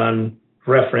based on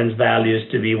reference values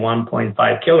to be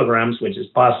 1.5 kilograms, which is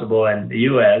possible in the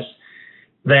U.S.,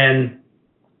 then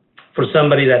for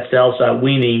somebody that sells at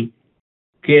weaning,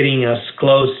 getting us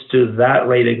close to that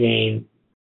rate of gain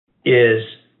is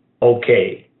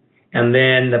okay. And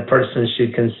then the person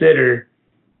should consider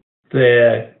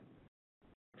the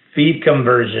feed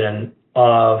conversion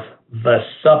of the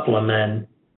supplement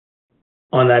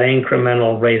on that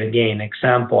incremental rate of gain.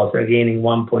 Example, if they're gaining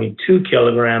 1.2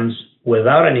 kilograms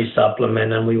without any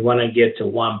supplement and we want to get to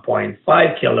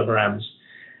 1.5 kilograms,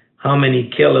 how many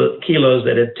kilos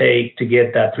did it take to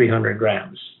get that 300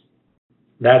 grams?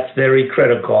 That's very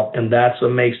critical, and that's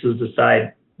what makes us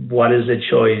decide what is the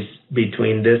choice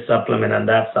between this supplement and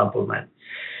that supplement.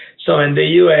 So in the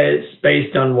U.S.,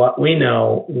 based on what we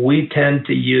know, we tend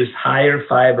to use higher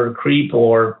fiber creep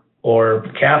or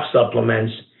calf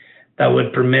supplements that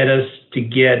would permit us to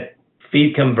get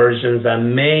feed conversions that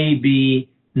may be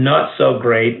not so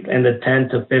great in the 10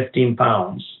 to 15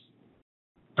 pounds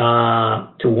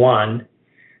to 1,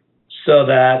 so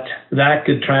that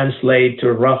could translate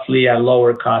to roughly a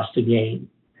lower cost to gain.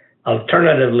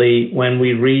 Alternatively, when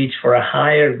we reach for a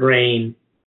higher grain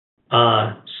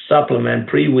supplement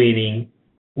pre-weaning,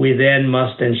 we then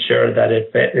must ensure that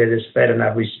it is fed in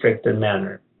a restricted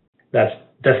manner. That's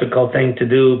a difficult thing to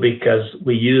do because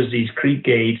we use these creep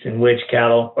gates in which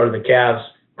cattle or the calves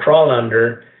crawl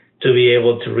under to be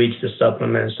able to reach the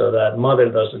supplement so that mother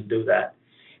doesn't do that.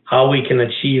 How we can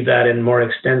achieve that in more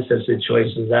extensive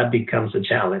situations, that becomes a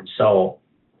challenge. So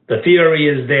the theory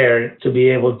is there to be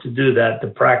able to do that. The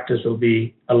practice will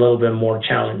be a little bit more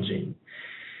challenging.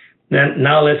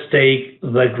 Now let's take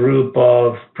the group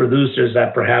of producers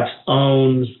that perhaps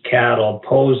owns cattle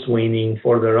post-weaning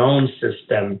for their own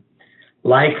system.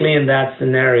 Likely in that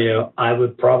scenario, I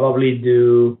would probably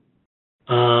do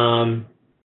an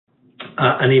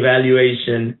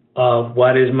evaluation of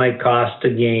what is my cost to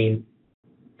gain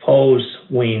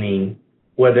post-weaning.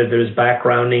 Whether there's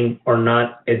backgrounding or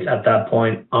not, it's at that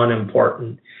point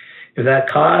unimportant. If that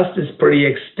cost is pretty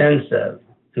extensive,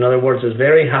 in other words, it's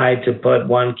very high to put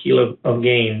 1 kilo of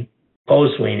gain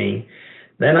post-weaning,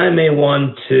 then I may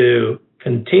want to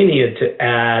continue to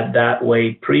add that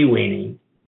weight pre-weaning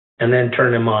and then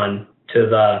turn them on to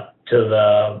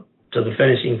the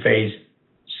finishing phase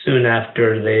soon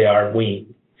after they are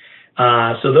weaned.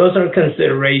 So those are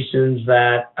considerations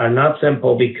that are not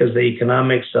simple because the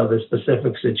economics of the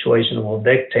specific situation will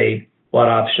dictate what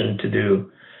option to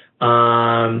do.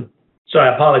 So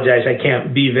I apologize, I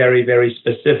can't be very, very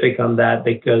specific on that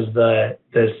because the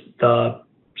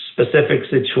specific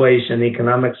situation, the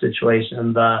economic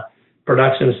situation, the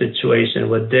production situation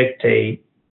would dictate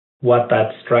what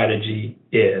that strategy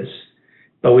is.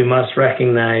 But we must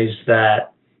recognize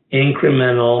that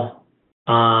incremental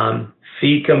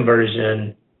feed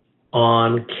conversion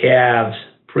on calves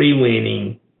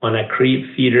pre-weaning on a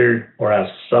creep feeder or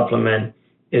a supplement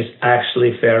is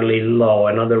actually fairly low.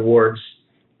 In other words,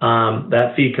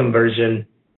 that feed conversion,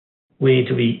 we need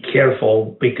to be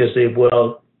careful because it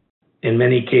will, in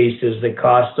many cases, the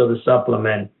cost of the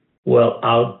supplement will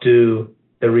outdo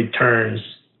the returns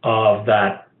of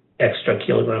that extra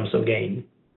kilograms of gain.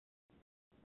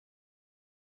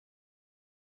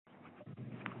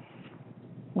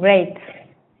 Great.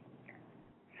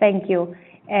 Thank you.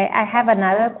 I have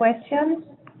another question.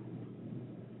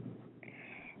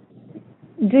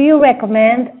 Do you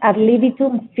recommend ad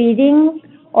libitum feeding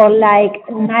or like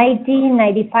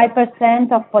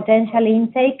 90-95% of potential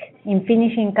intake in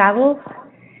finishing cattle?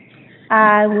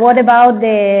 What about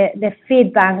the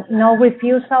feed bank? No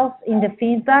refusals in the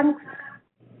feed bank?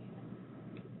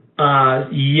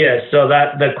 Yes, so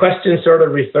that the question sort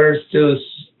of refers to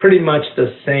pretty much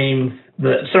the same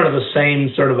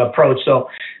sort of approach. So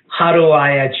how do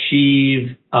I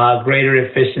achieve greater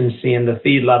efficiency in the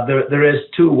feedlot? There is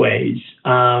two ways.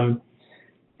 And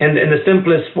in the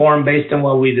simplest form, based on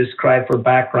what we described for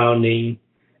backgrounding,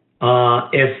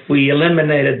 if we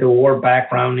eliminated the war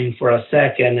backgrounding for a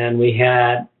second and we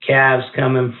had calves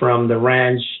coming from the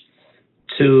ranch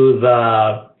to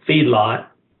the feedlot,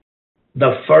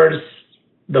 the first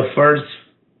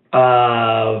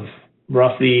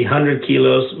roughly 100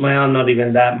 kilos, well, not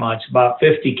even that much, about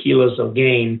 50 kilos of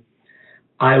gain,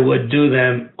 I would do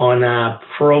them on a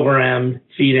programmed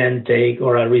feed intake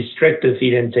or a restricted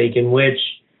feed intake in which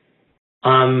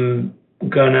I'm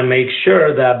going to make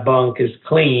sure that bunk is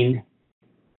clean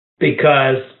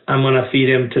because I'm going to feed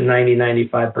him to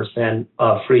 90-95%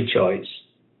 of free choice.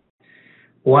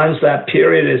 Once that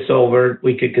period is over,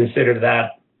 we could consider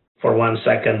that for 1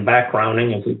 second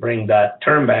backgrounding if we bring that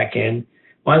term back in.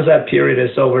 Once that period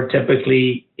is over,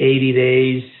 typically 80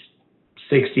 days,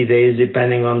 60 days,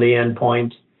 depending on the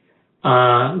endpoint,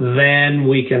 then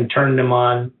we can turn them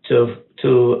on to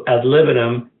ad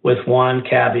libitum with one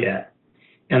caveat,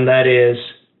 and that is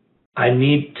I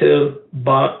need to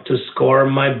score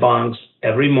my bunks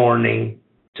every morning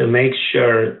to make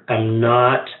sure I'm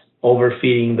not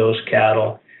overfeeding those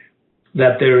cattle,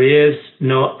 that there is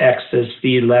no excess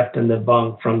feed left in the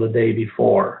bunk from the day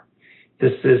before.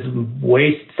 This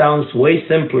sounds way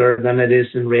simpler than it is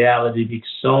in reality because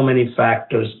so many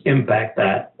factors impact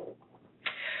that.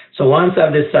 So once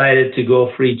I've decided to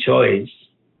go free choice,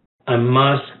 I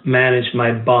must manage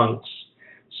my bunks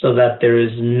so that there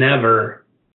is never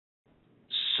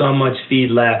so much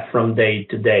feed left from day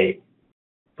to day.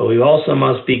 But we also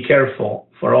must be careful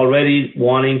for already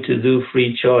wanting to do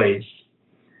free choice.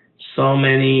 So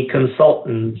many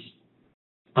consultants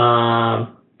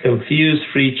confuse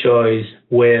free choice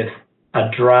with a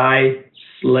dry,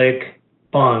 slick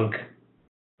bunk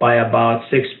by about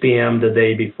 6 p.m. the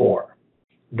day before.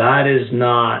 That is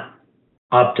not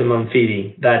optimum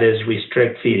feeding. That is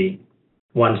restrict feeding,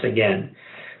 once again.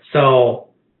 So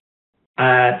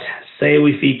say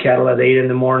we feed cattle at 8 in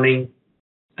the morning.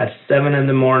 At 7 in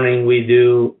the morning, we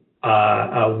do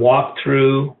a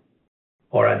walk-through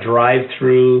or a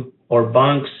drive-through or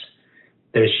bunks.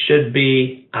 There should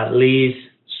be at least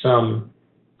some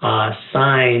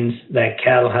signs that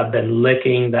cattle have been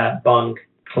licking that bunk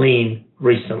clean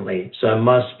recently. So it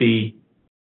must be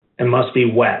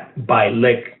wet by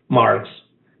lick marks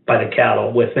by the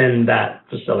cattle within that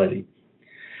facility.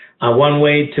 One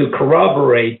way to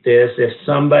corroborate this, if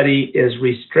somebody is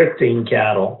restricting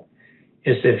cattle,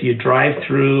 is if you drive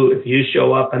through, if you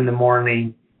show up in the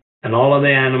morning and all of the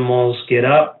animals get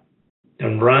up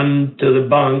and run to the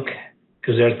bunk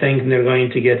because they're thinking they're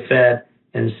going to get fed,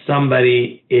 and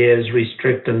somebody is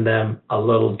restricting them a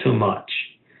little too much.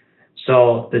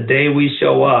 So the day we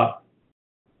show up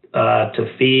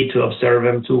to feed, to observe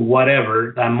them, to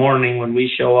whatever, that morning when we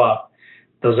show up,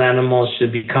 those animals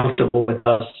should be comfortable with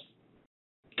us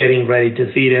getting ready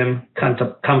to feed him,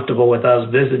 comfortable with us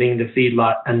visiting the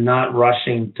feedlot and not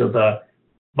rushing to the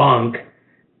bunk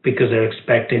because they're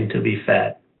expecting to be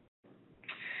fed.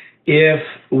 If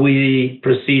we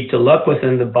proceed to look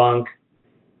within the bunk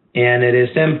and it is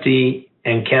empty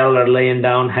and cattle are laying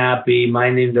down happy,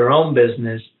 minding their own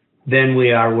business, then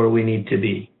we are where we need to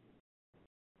be.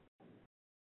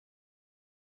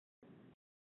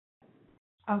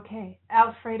 Okay,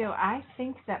 Alfredo, I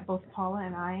think that both Paula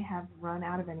and I have run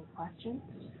out of any questions.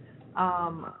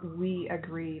 We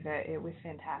agree that it was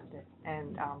fantastic,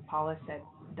 and Paula said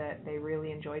that they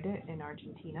really enjoyed it in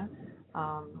Argentina.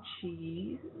 I'm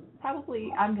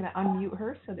going to unmute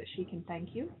her so that she can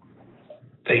thank you.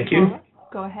 Thank you. Paula,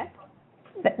 go ahead.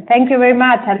 Thank you very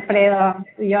much, Alfredo.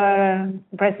 Your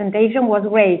presentation was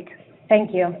great.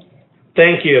 Thank you.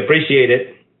 Thank you. Appreciate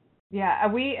it. Yeah,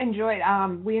 we enjoyed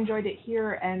it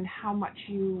here, and how much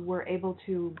you were able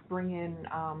to bring in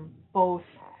both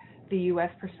the U.S.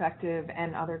 perspective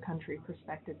and other country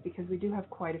perspectives, because we do have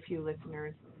quite a few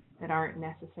listeners that aren't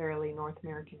necessarily North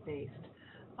American based.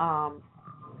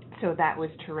 So that was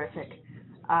terrific.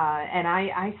 And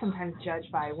I sometimes judge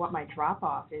by what my drop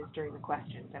off is during the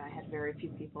questions, and I had very few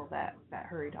people that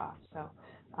hurried off. So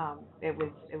it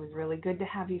was really good to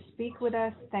have you speak with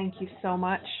us. Thank you so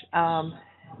much.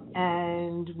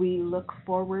 And we look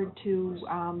forward to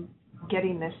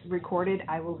getting this recorded.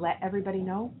 I will let everybody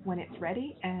know when it's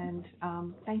ready. And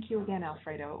thank you again,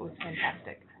 Alfredo. It was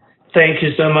fantastic. Thank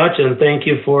you so much, and thank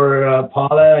you for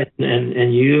Paula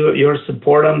and your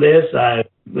support on this. I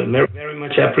very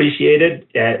much appreciate it.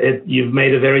 You've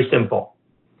made it very simple.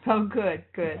 Oh, good.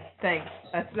 Thanks.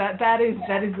 That is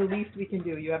the least we can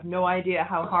do. You have no idea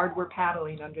how hard we're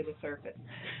paddling under the surface.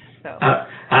 So,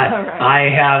 I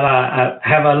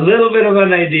have a little bit of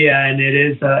an idea, and it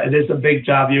is a big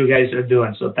job you guys are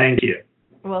doing. So thank you.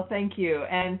 Well, thank you,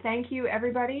 and thank you,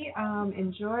 everybody.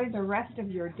 Enjoy the rest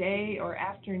of your day or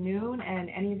afternoon,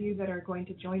 and any of you that are going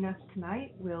to join us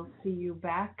tonight, we'll see you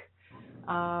back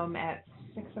at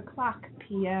 6:00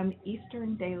 p.m.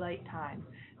 Eastern Daylight Time.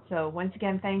 So once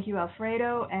again, thank you,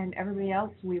 Alfredo, and everybody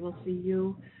else. We will see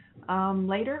you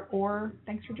later, or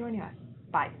thanks for joining us.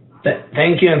 Bye.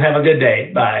 Thank you, and have a good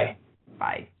day. Bye.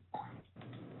 Bye.